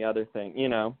 that, and the other thing,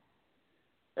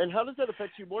 And how does that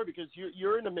affect you more? Because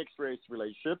you're in a mixed race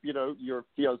relationship. Your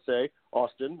fiance,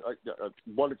 Austin, a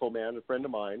wonderful man, a friend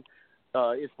of mine,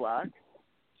 is black.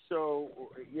 So,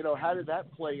 how did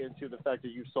that play into the fact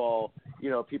that you saw,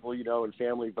 people and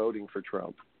family voting for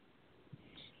Trump?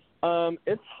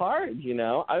 It's hard,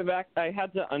 I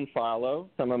had to unfollow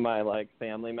some of my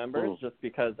family members just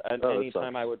because any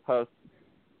time I would post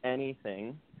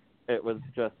anything, it was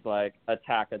just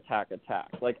attack.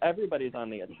 Like everybody's on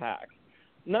the attack.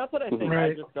 Not that I think I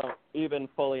just don't even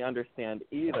fully understand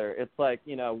either. It's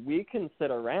we can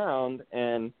sit around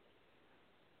and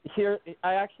here,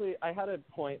 I had a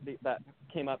point that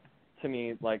came up to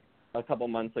me a couple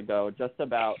months ago just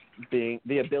about the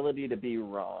ability to be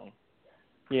wrong,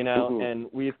 and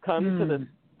we've come to this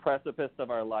precipice of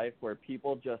our life where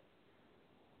people just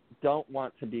don't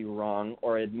want to be wrong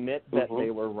or admit that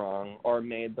they were wrong or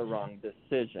made the wrong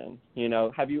decision.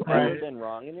 Have you ever been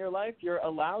wrong in your life? You're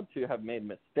allowed to have made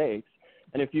mistakes,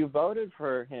 and if you voted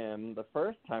for him the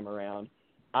first time around,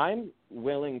 I'm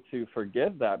willing to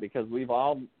forgive that because we've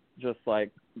all just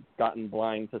gotten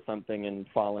blind to something and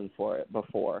fallen for it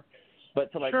before.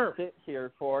 But to sit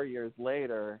here 4 years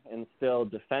later and still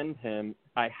defend him,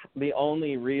 the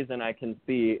only reason I can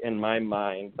see in my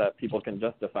mind that people can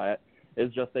justify it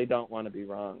is just they don't want to be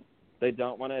wrong. They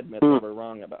don't want to admit they were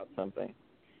wrong about something.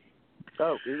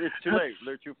 Oh, it's too late.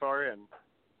 They're too far in.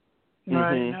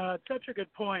 Right. No, it's such a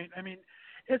good point. I mean,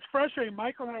 it's frustrating.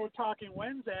 Michael and I were talking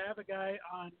Wednesday. I have a guy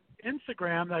on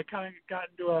Instagram that I kind of got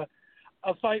into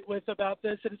a fight with about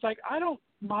this, and it's I don't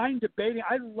mind debating.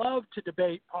 I love to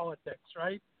debate politics,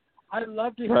 right? I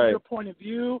love to hear your point of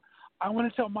view. I want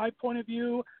to tell my point of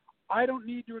view. I don't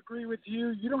need to agree with you.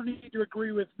 You don't need to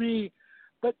agree with me.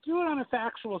 But do it on a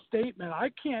factual statement.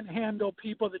 I can't handle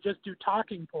people that just do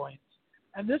talking points.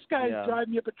 And this guy's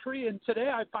driving me up a tree, and today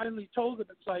I finally told him,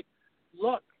 it's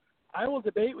look, I will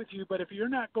debate with you, but if you're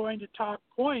not going to talk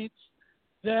points,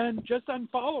 then just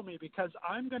unfollow me because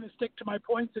I'm going to stick to my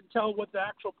points and tell what the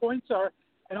actual points are,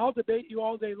 and I'll debate you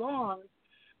all day long.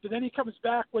 But then he comes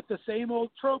back with the same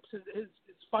old tropes. His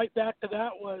fight back to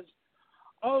that was,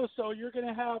 so you're going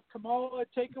to have Kamala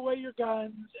take away your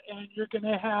guns, and you're going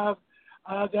to have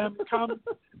them come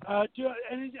do it.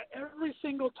 And every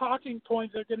single talking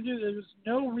point they're going to do, there's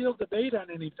no real debate on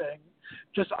anything.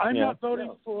 Just I'm not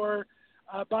voting for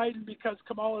Biden because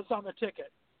Kamala's on the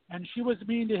ticket. And she was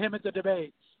mean to him at the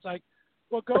debates. It's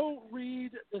well, go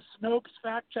read the Snopes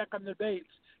fact check on the debates.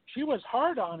 She was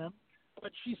hard on him,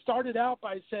 but she started out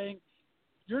by saying,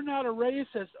 you're not a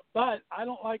racist, but I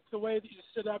don't like the way that you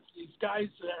stood up to these guys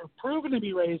that are proven to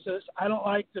be racist. I don't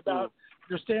like about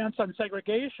your stance on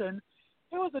segregation.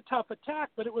 It was a tough attack,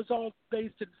 but it was all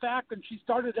based in fact, and she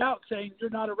started out saying, you're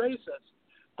not a racist.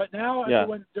 But now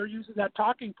everyone, they're using that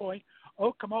talking point,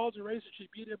 Kamala's a racist. She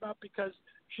beat him up because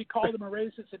she called him a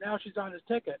racist, and now she's on his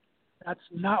ticket. That's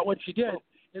not what she did.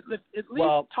 At least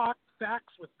talk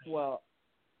facts with me. Well,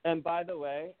 and by the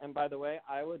way,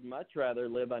 I would much rather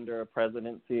live under a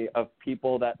presidency of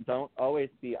people that don't always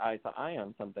see eye to eye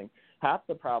on something. Half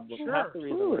the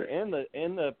reason we're in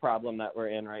the problem that we're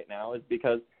in right now is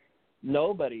because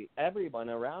everyone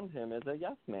around him is a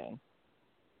yes man.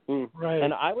 Right.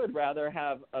 And I would rather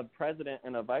have a president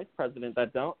and a vice president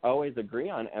that don't always agree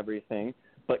on everything,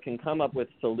 but can come up with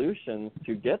solutions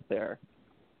to get there,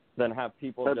 than have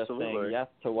people just saying yes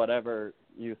to whatever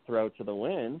you throw to the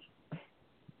wind.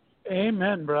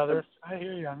 Amen, brother. I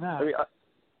hear you on that. I mean,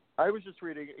 I was just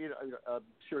reading, I'm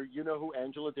sure you know who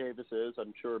Angela Davis is.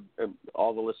 I'm sure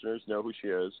all the listeners know who she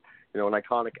is, an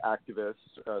iconic activist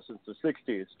since the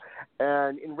 60s.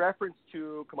 And in reference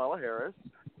to Kamala Harris,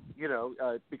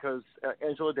 because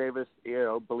Angela Davis,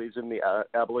 believes in the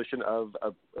abolition of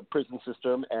a prison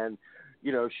system, and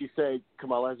she said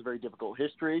Kamala has a very difficult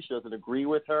history. She doesn't agree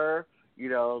with her.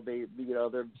 There's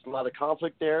a lot of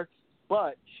conflict there.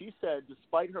 But she said,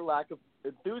 despite her lack of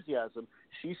enthusiasm,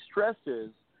 she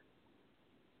stresses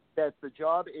that the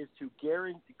job is to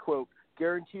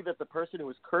guarantee that the person who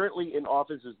is currently in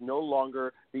office is no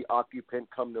longer the occupant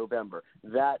come November.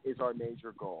 That is our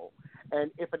major goal.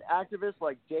 And if an activist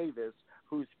like Davis,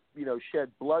 who's shed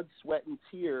blood, sweat, and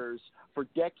tears for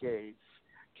decades,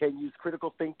 can use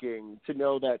critical thinking to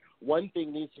know that one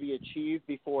thing needs to be achieved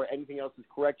before anything else is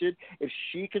corrected, if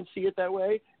she can see it that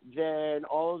way, then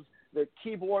all of the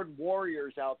keyboard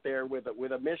warriors out there with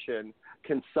a mission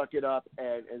can suck it up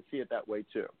and see it that way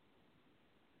too.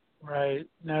 Right.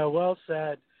 No, well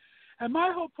said. And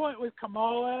my whole point with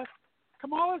Kamala's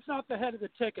not the head of the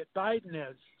ticket. Biden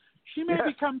is. She may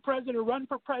become president or run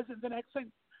for president the next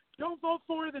thing. Don't vote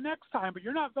for her the next time, but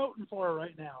you're not voting for her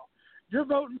right now. You're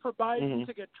voting for Biden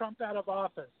to get Trump out of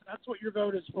office. That's what your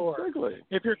vote is for. Exactly.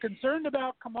 If you're concerned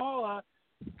about Kamala,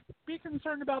 be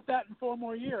concerned about that in 4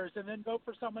 more years and then vote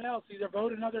for someone else. Either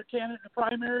vote another candidate in the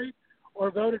primary or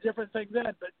vote a different thing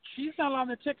then. But she's not on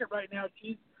the ticket right now.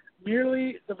 She's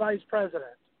merely the vice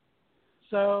president.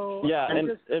 So yeah,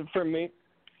 and for me,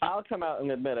 I'll come out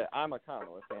and admit it. I'm a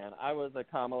Kamala fan. I was a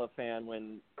Kamala fan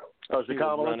when she was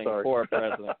running for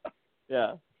president.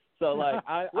 Yeah. So like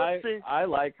I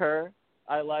like her.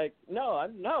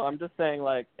 I'm just saying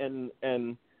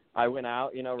and I went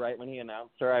out, right when he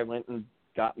announced her, I went and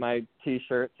got my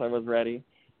T-shirts. I was ready.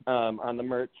 On the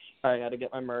merch, I had to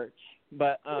get my merch.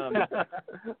 But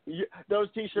those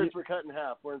T-shirts were cut in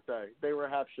half, weren't they? They were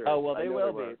half shirts. Oh well, they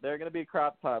will be. They're going to be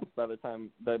crop tops by the time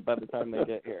they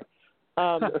get here.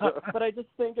 But I just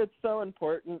think it's so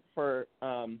important for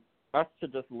us to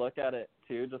just look at it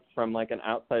too, just from like an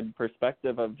outside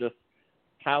perspective of just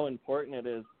how important it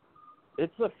is.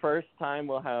 It's the first time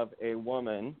we'll have a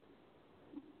woman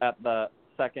at the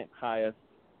second highest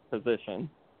position,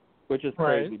 which is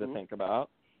crazy to think about.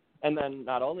 And then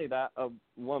not only that, a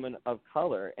woman of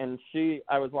color. And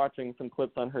I was watching some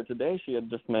clips on her today. She had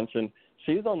just mentioned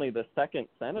she's only the second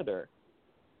senator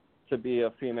to be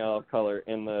a female of color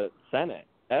in the Senate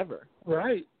ever.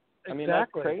 Right. I mean,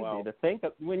 that's crazy to think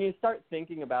of. When you start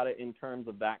thinking about it in terms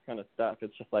of that kind of stuff,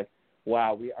 it's just like,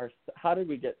 wow, how did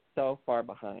we get so far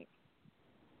behind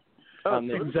on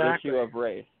this issue of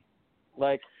race?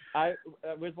 Like, I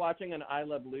was watching an I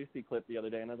Love Lucy clip the other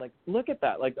day, and I was like, look at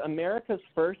that. Like, America's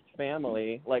first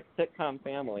family, like sitcom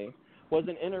family, was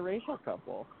an interracial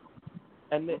couple.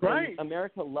 And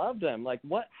America loved them. Like,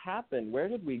 what happened? Where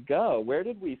did we go? Where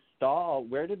did we stall?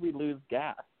 Where did we lose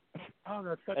gas? Oh,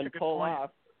 that's such and a good pull point.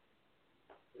 off?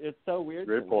 It's so weird.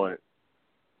 Great point.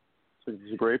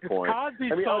 It's a great point.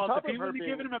 Cosby's fault. If he would have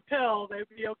given him a pill, they'd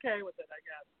be okay with it, I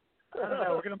guess. I don't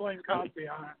know. We're going to blame Cosby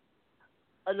on it.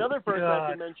 Another person I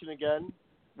can mention again,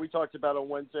 we talked about on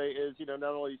Wednesday, is, not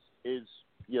only is,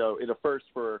 it a first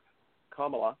for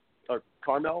Kamala, or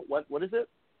Carmel, what is it?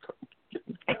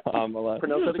 Kamala.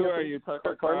 Who are you,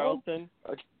 Tucker Carlson?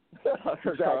 Okay.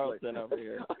 Tucker Carlson over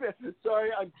here. Okay. Sorry,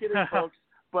 I'm kidding, folks.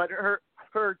 But her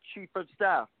chief of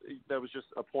staff that was just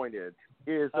appointed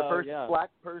is the first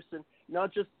black person,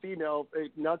 not just female,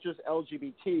 not just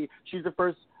LGBT. She's the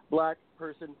first black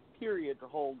person, period, to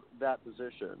hold that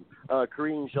position.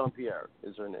 Karine Jean-Pierre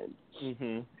is her name.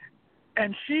 Mm-hmm.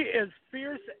 And she is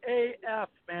fierce AF,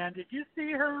 man. Did you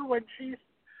see her when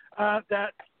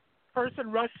that person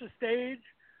rushed the stage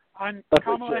on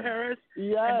Kamala Harris?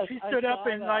 Yes, and she stood up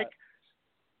and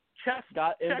chest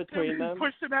got in between them,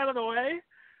 pushed him out of the way.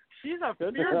 She's a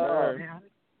fierce man.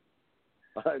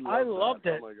 I loved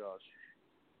it. Oh my gosh.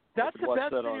 That's the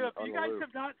best video. If you guys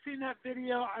have not seen that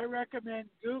video, I recommend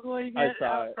Googling it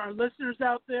for our listeners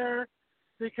out there,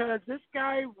 because this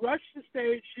guy rushed the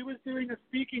stage. She was doing a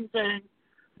speaking thing.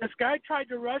 This guy tried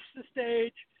to rush the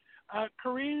stage.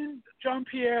 Karine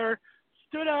Jean-Pierre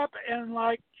stood up and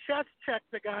chest checked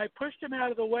the guy, pushed him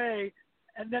out of the way,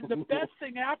 and then the best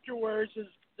thing afterwards is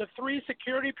the 3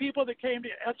 security people that came to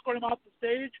escort him off the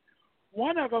stage.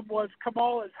 One of them was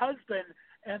Kamala's husband,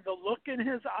 and the look in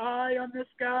his eye on this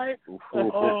guy,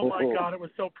 oh my God, it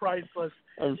was so priceless.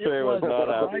 I'm sure it was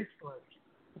not priceless.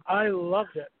 I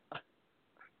loved it.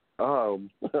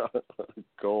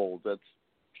 Gold. That's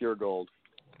pure gold.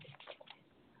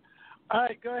 All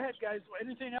right, go ahead, guys.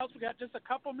 Anything else? We got just a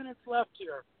couple minutes left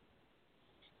here.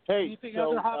 Hey, anything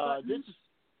so other hot buttons?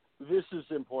 This is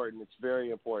important. It's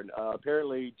very important.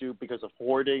 Apparently, because of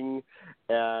hoarding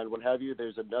and what have you,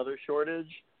 there's another shortage.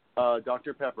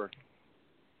 Dr. Pepper.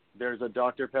 There's a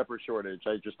Dr. Pepper shortage.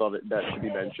 I just thought that should be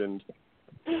mentioned.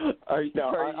 Are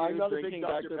No, you I'm not a big drinking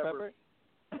Dr. Pepper.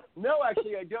 No,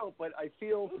 actually, I don't. But I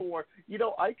feel for,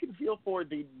 I can feel for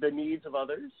the needs of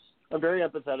others. I'm very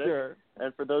empathetic. Sure.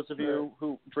 And for those of you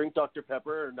who drink Dr.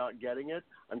 Pepper and are not getting it,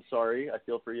 I'm sorry. I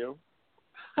feel for you.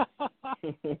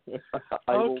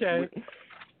 Okay.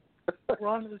 We're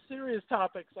on to the serious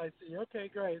topics, I see. Okay,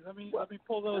 great. Let me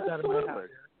pull those out of my hat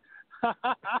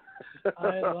here.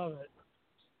 I love it.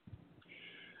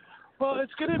 Well,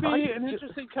 it's going to be an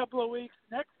interesting couple of weeks.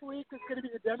 Next week is going to be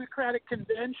the Democratic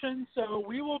Convention, so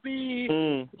we will be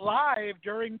live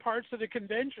during parts of the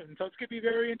convention. So it's going to be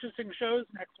very interesting shows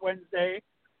next Wednesday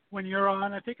when you're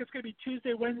on. I think it's going to be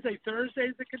Tuesday, Wednesday, Thursday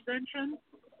is the convention.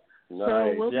 Nice.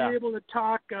 So we'll be able to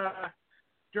talk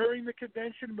during the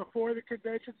convention, before the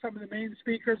convention. Some of the main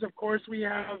speakers, of course, we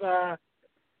have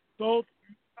both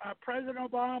President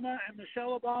Obama and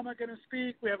Michelle Obama going to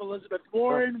speak. We have Elizabeth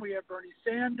Warren. We have Bernie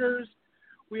Sanders.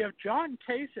 We have John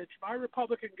Kasich, my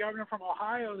Republican governor from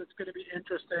Ohio, that's going to be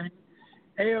interesting.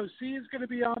 AOC is going to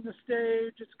be on the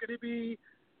stage. It's going to be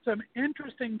some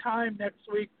interesting time next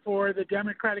week for the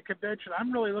Democratic Convention.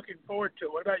 I'm really looking forward to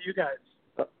it. What about you guys?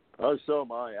 Oh, so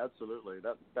am I. Absolutely.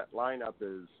 That lineup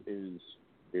is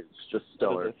just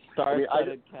stellar.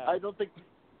 I don't think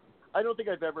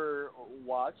I've ever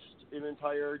watched an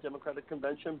entire Democratic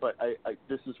convention, but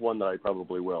this is one that I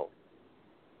probably will.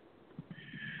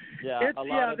 Yeah, a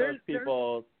lot of those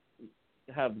people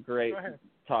have great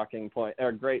talking point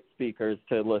or great speakers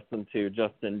to listen to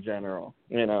just in general.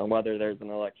 Whether there's an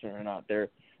election or not, they're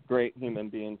great human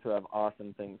beings who have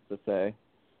awesome things to say.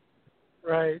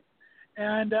 Right.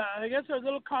 And I guess there's a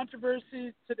little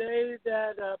controversy today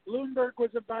that Bloomberg was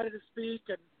invited to speak,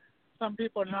 and some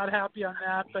people are not happy on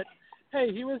that. But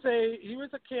hey, he was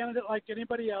a candidate like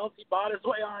anybody else. He bought his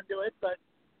way onto it, but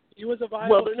he was a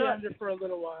viable candidate for a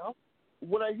little while.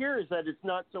 What I hear is that it's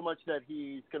not so much that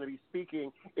he's going to be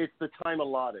speaking; it's the time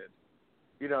allotted.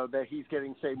 That he's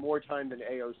getting, say, more time than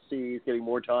AOC. He's getting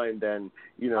more time than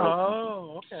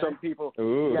some people.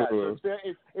 Ooh. Yeah, so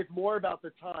it's more about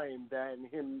the time than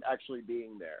him actually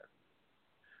being there.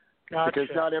 Gotcha.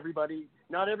 Because not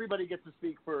everybody gets to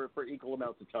speak for equal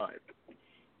amounts of time.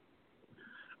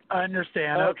 I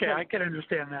understand. Okay, I can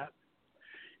understand that.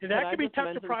 That could be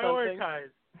tough to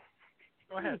prioritize.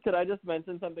 Go ahead. Could I just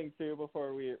mention something too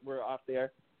before we're off the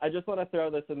air? I just want to throw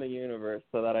this in the universe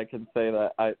so that I can say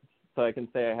I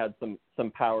had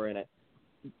some power in it.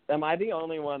 Am I the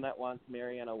only one that wants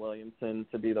Marianne Williamson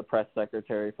to be the press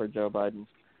secretary for Joe Biden?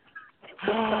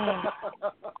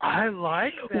 I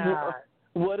like that.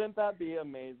 Wouldn't that be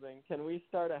amazing? Can we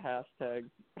start a hashtag?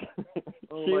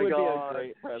 Oh she my would God. be a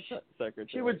great press secretary.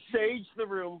 She would sage the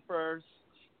room first.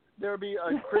 There would be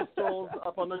crystals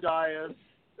up on the dais,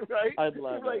 right? I'd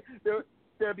love it.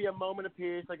 There'd be a moment of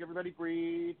peace, like everybody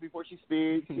breathe before she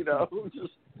speaks,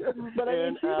 But I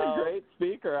mean, she's a great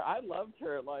speaker. I loved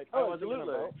her. I wasn't going to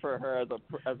absolutely. vote for her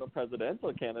as a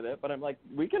presidential candidate, but I'm like,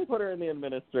 we can put her in the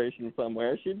administration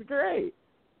somewhere. She'd be great.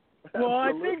 Well,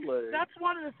 I think that's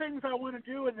one of the things I want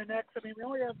to do in the next. We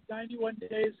only have 91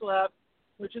 days left,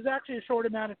 which is actually a short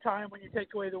amount of time when you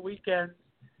take away the weekends.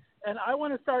 And I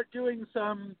want to start doing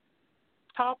some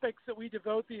topics that we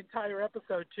devote the entire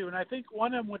episode to. And I think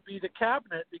one of them would be the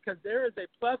cabinet, because there is a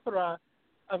plethora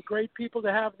of great people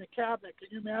to have in the cabinet. Can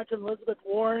you imagine Elizabeth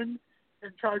Warren in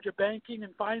charge of banking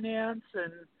and finance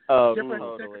and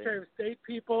different Secretary of State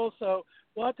people? So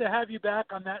we'll have to have you back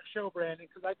on that show, Brandon,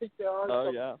 because I think there are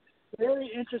some very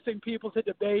interesting people to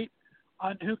debate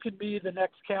on who can be the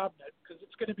next cabinet, because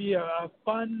it's going to be a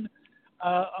fun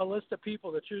a list of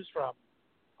people to choose from.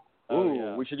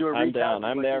 We should do a recap. I'm down.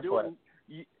 I'm there for it.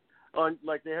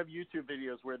 They have YouTube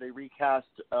videos where they recast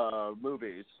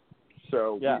movies.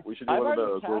 So we should do one of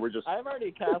those where we're just. I've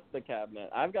already cast the cabinet.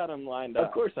 I've got them lined up.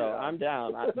 Of course, so I'm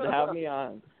down. Have me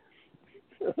on.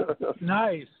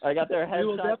 Nice. I got their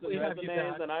headshots and have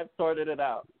resumes, and I've sorted it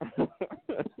out.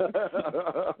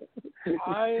 He's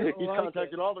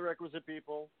contacted all the requisite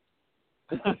people.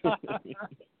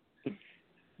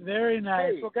 Very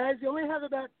nice. Hey. Well, guys, you only have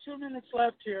about 2 minutes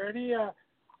left here. Any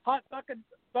hot button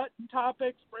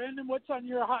topics? Brandon, what's on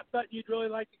your hot button you'd really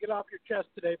like to get off your chest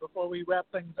today before we wrap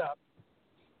things up?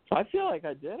 I feel like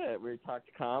I did it. We talked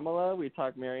Kamala. We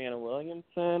talked Marianne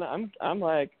Williamson. I'm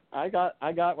like, I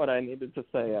got what I needed to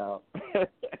say out.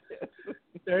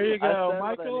 There you go.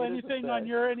 Michael, anything on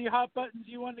any hot buttons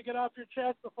you want to get off your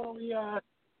chest before we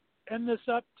end this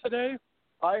up today?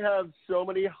 I have so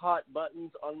many hot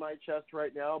buttons on my chest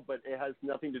right now, but it has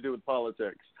nothing to do with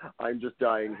politics. I'm just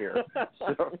dying here.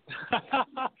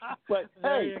 But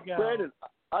there hey, you go. Brandon,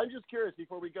 I'm just curious,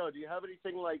 before we go, do you have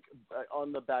anything like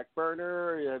on the back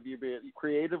burner? Have you been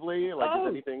creatively? Like, is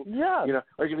anything, yeah. Are you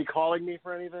going to be calling me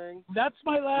for anything? That's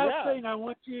my last thing. I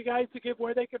want you guys to give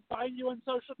where they can find you on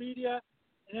social media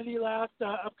and any last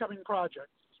upcoming projects.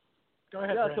 Go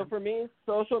ahead, Yeah, Brandon. so for me,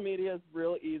 social media is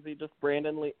real easy. Just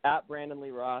Brandon Lee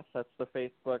Ross. That's the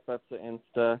Facebook. That's the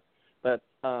Insta. That's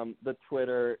the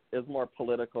Twitter is more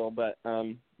political, but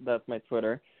that's my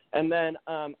Twitter. And then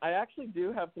I actually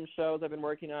do have some shows I've been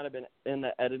working on. I've been in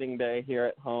the editing bay here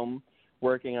at home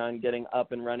working on getting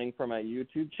up and running for my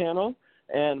YouTube channel.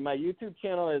 And my YouTube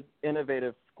channel is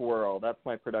Innovative Squirrel. That's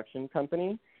my production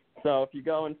company. So if you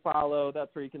go and follow,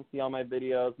 that's where you can see all my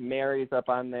videos. Mary's up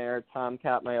on there.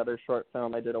 Tomcat, my other short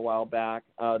film I did a while back.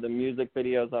 The music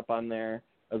video's up on there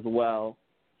as well.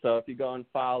 So if you go and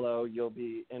follow, you'll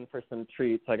be in for some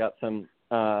treats. I got some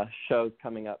shows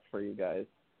coming up for you guys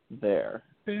there.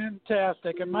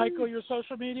 Fantastic. And Michael, your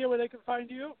social media, where they can find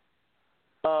you?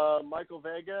 Michael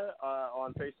Vega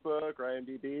on Facebook or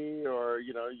IMDb or,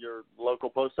 your local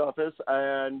post office.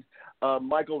 And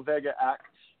Michael Vega Act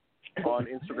on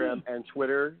Instagram and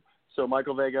Twitter. So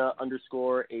Michael Vega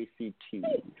 _ACT.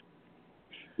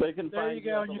 They can there you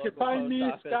go. And you can find me,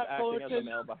 Scott Fullerton.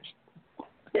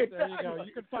 There you go.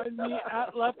 You can find me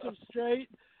at Left of Straight,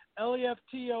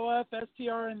 LEFTOF,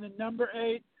 STR, and the number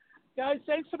 8. Guys,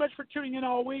 thanks so much for tuning in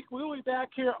all week. We'll be back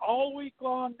here all week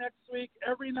long next week,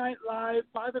 every night live,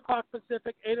 5 o'clock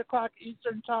Pacific, 8 o'clock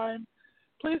Eastern Time.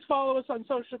 Please follow us on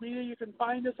social media. You can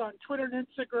find us on Twitter and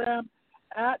Instagram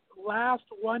at Last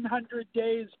 100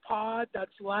 Days Pod. That's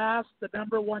last, the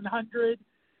number 100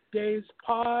 Days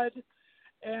Pod.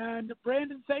 And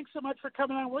Brandon, thanks so much for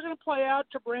coming on. We're going to play out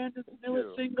to Brandon's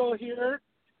newest single here.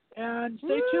 And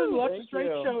stay tuned. The Left of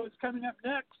Straight Show is coming up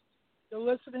next. You're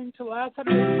listening to Last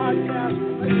 100 Days Podcast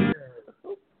right here.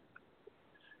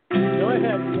 Go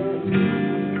ahead.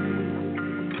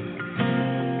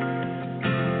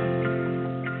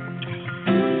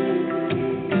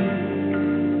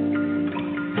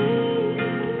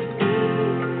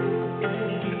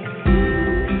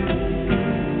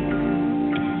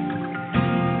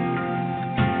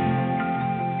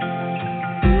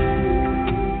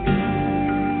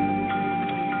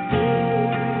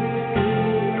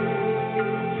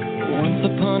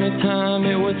 Time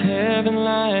it was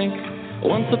heaven-like.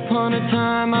 Once upon a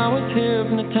time I was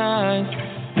hypnotized.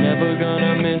 Never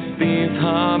gonna miss these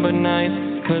harbor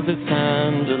nights, 'cause it's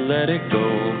time to let it go.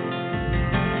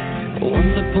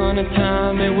 Once upon a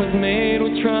time it was made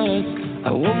with trust.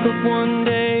 I woke up one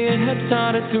day, it had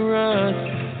started to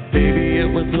rust. Baby,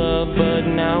 it was love, but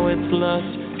now it's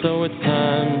lust, so it's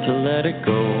time to let it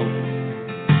go.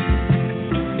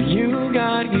 You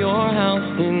got your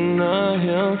house in the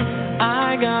hills,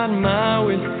 I got my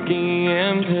whiskey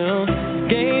and pills.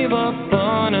 Gave up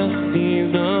on us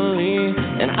easily,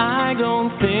 and I don't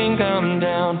think I'm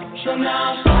down. So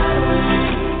now fly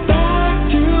away, back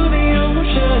to the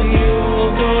ocean.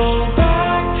 You'll go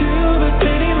back to the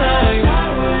city lights. Fly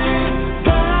away,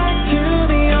 back to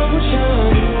the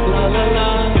ocean. La la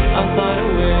la, I'll fly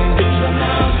away. So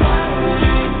now fly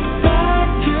away, back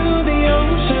to the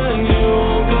ocean.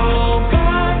 You'll go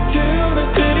back to the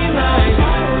city lights.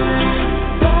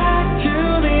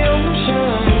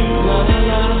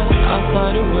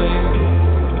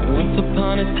 Once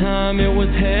upon a time it was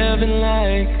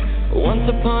heaven-like. Once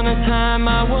upon a time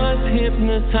I was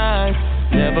hypnotized.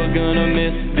 Never gonna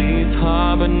miss these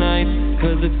harbor nights,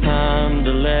 'cause it's time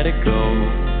to let it go.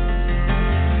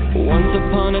 Once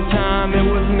upon a time it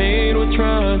was made with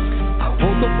trust. I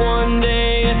woke up one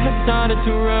day, it had started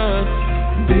to rust.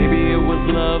 Baby, it was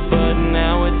love, but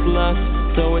now it's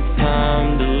lust, so it's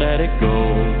time to let it go.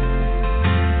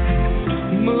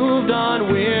 Moved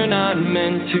on, we're not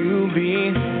meant to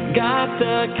be. Got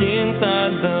stuck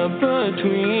inside the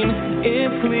between.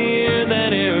 It's clear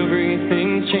that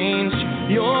everything's changed.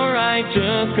 You're right,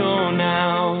 just go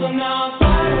now. So now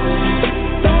fly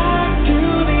away, back to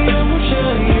the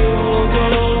ocean. You'll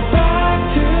go back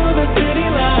to the city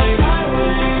lights. Fly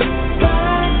away,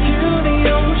 back to the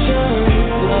ocean.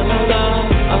 La la la,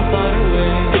 I'll fly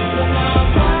away. So now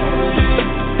fly away,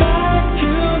 back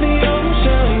to the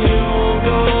ocean. You'll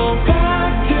go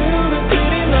back to the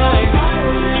city lights. Fly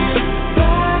away,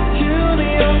 back to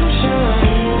the ocean.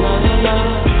 La la la,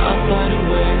 I'll fly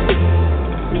away.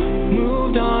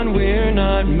 Moved on, we're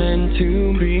not meant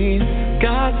to be.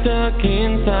 Got stuck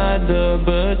inside the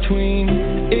between.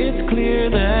 It's clear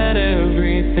that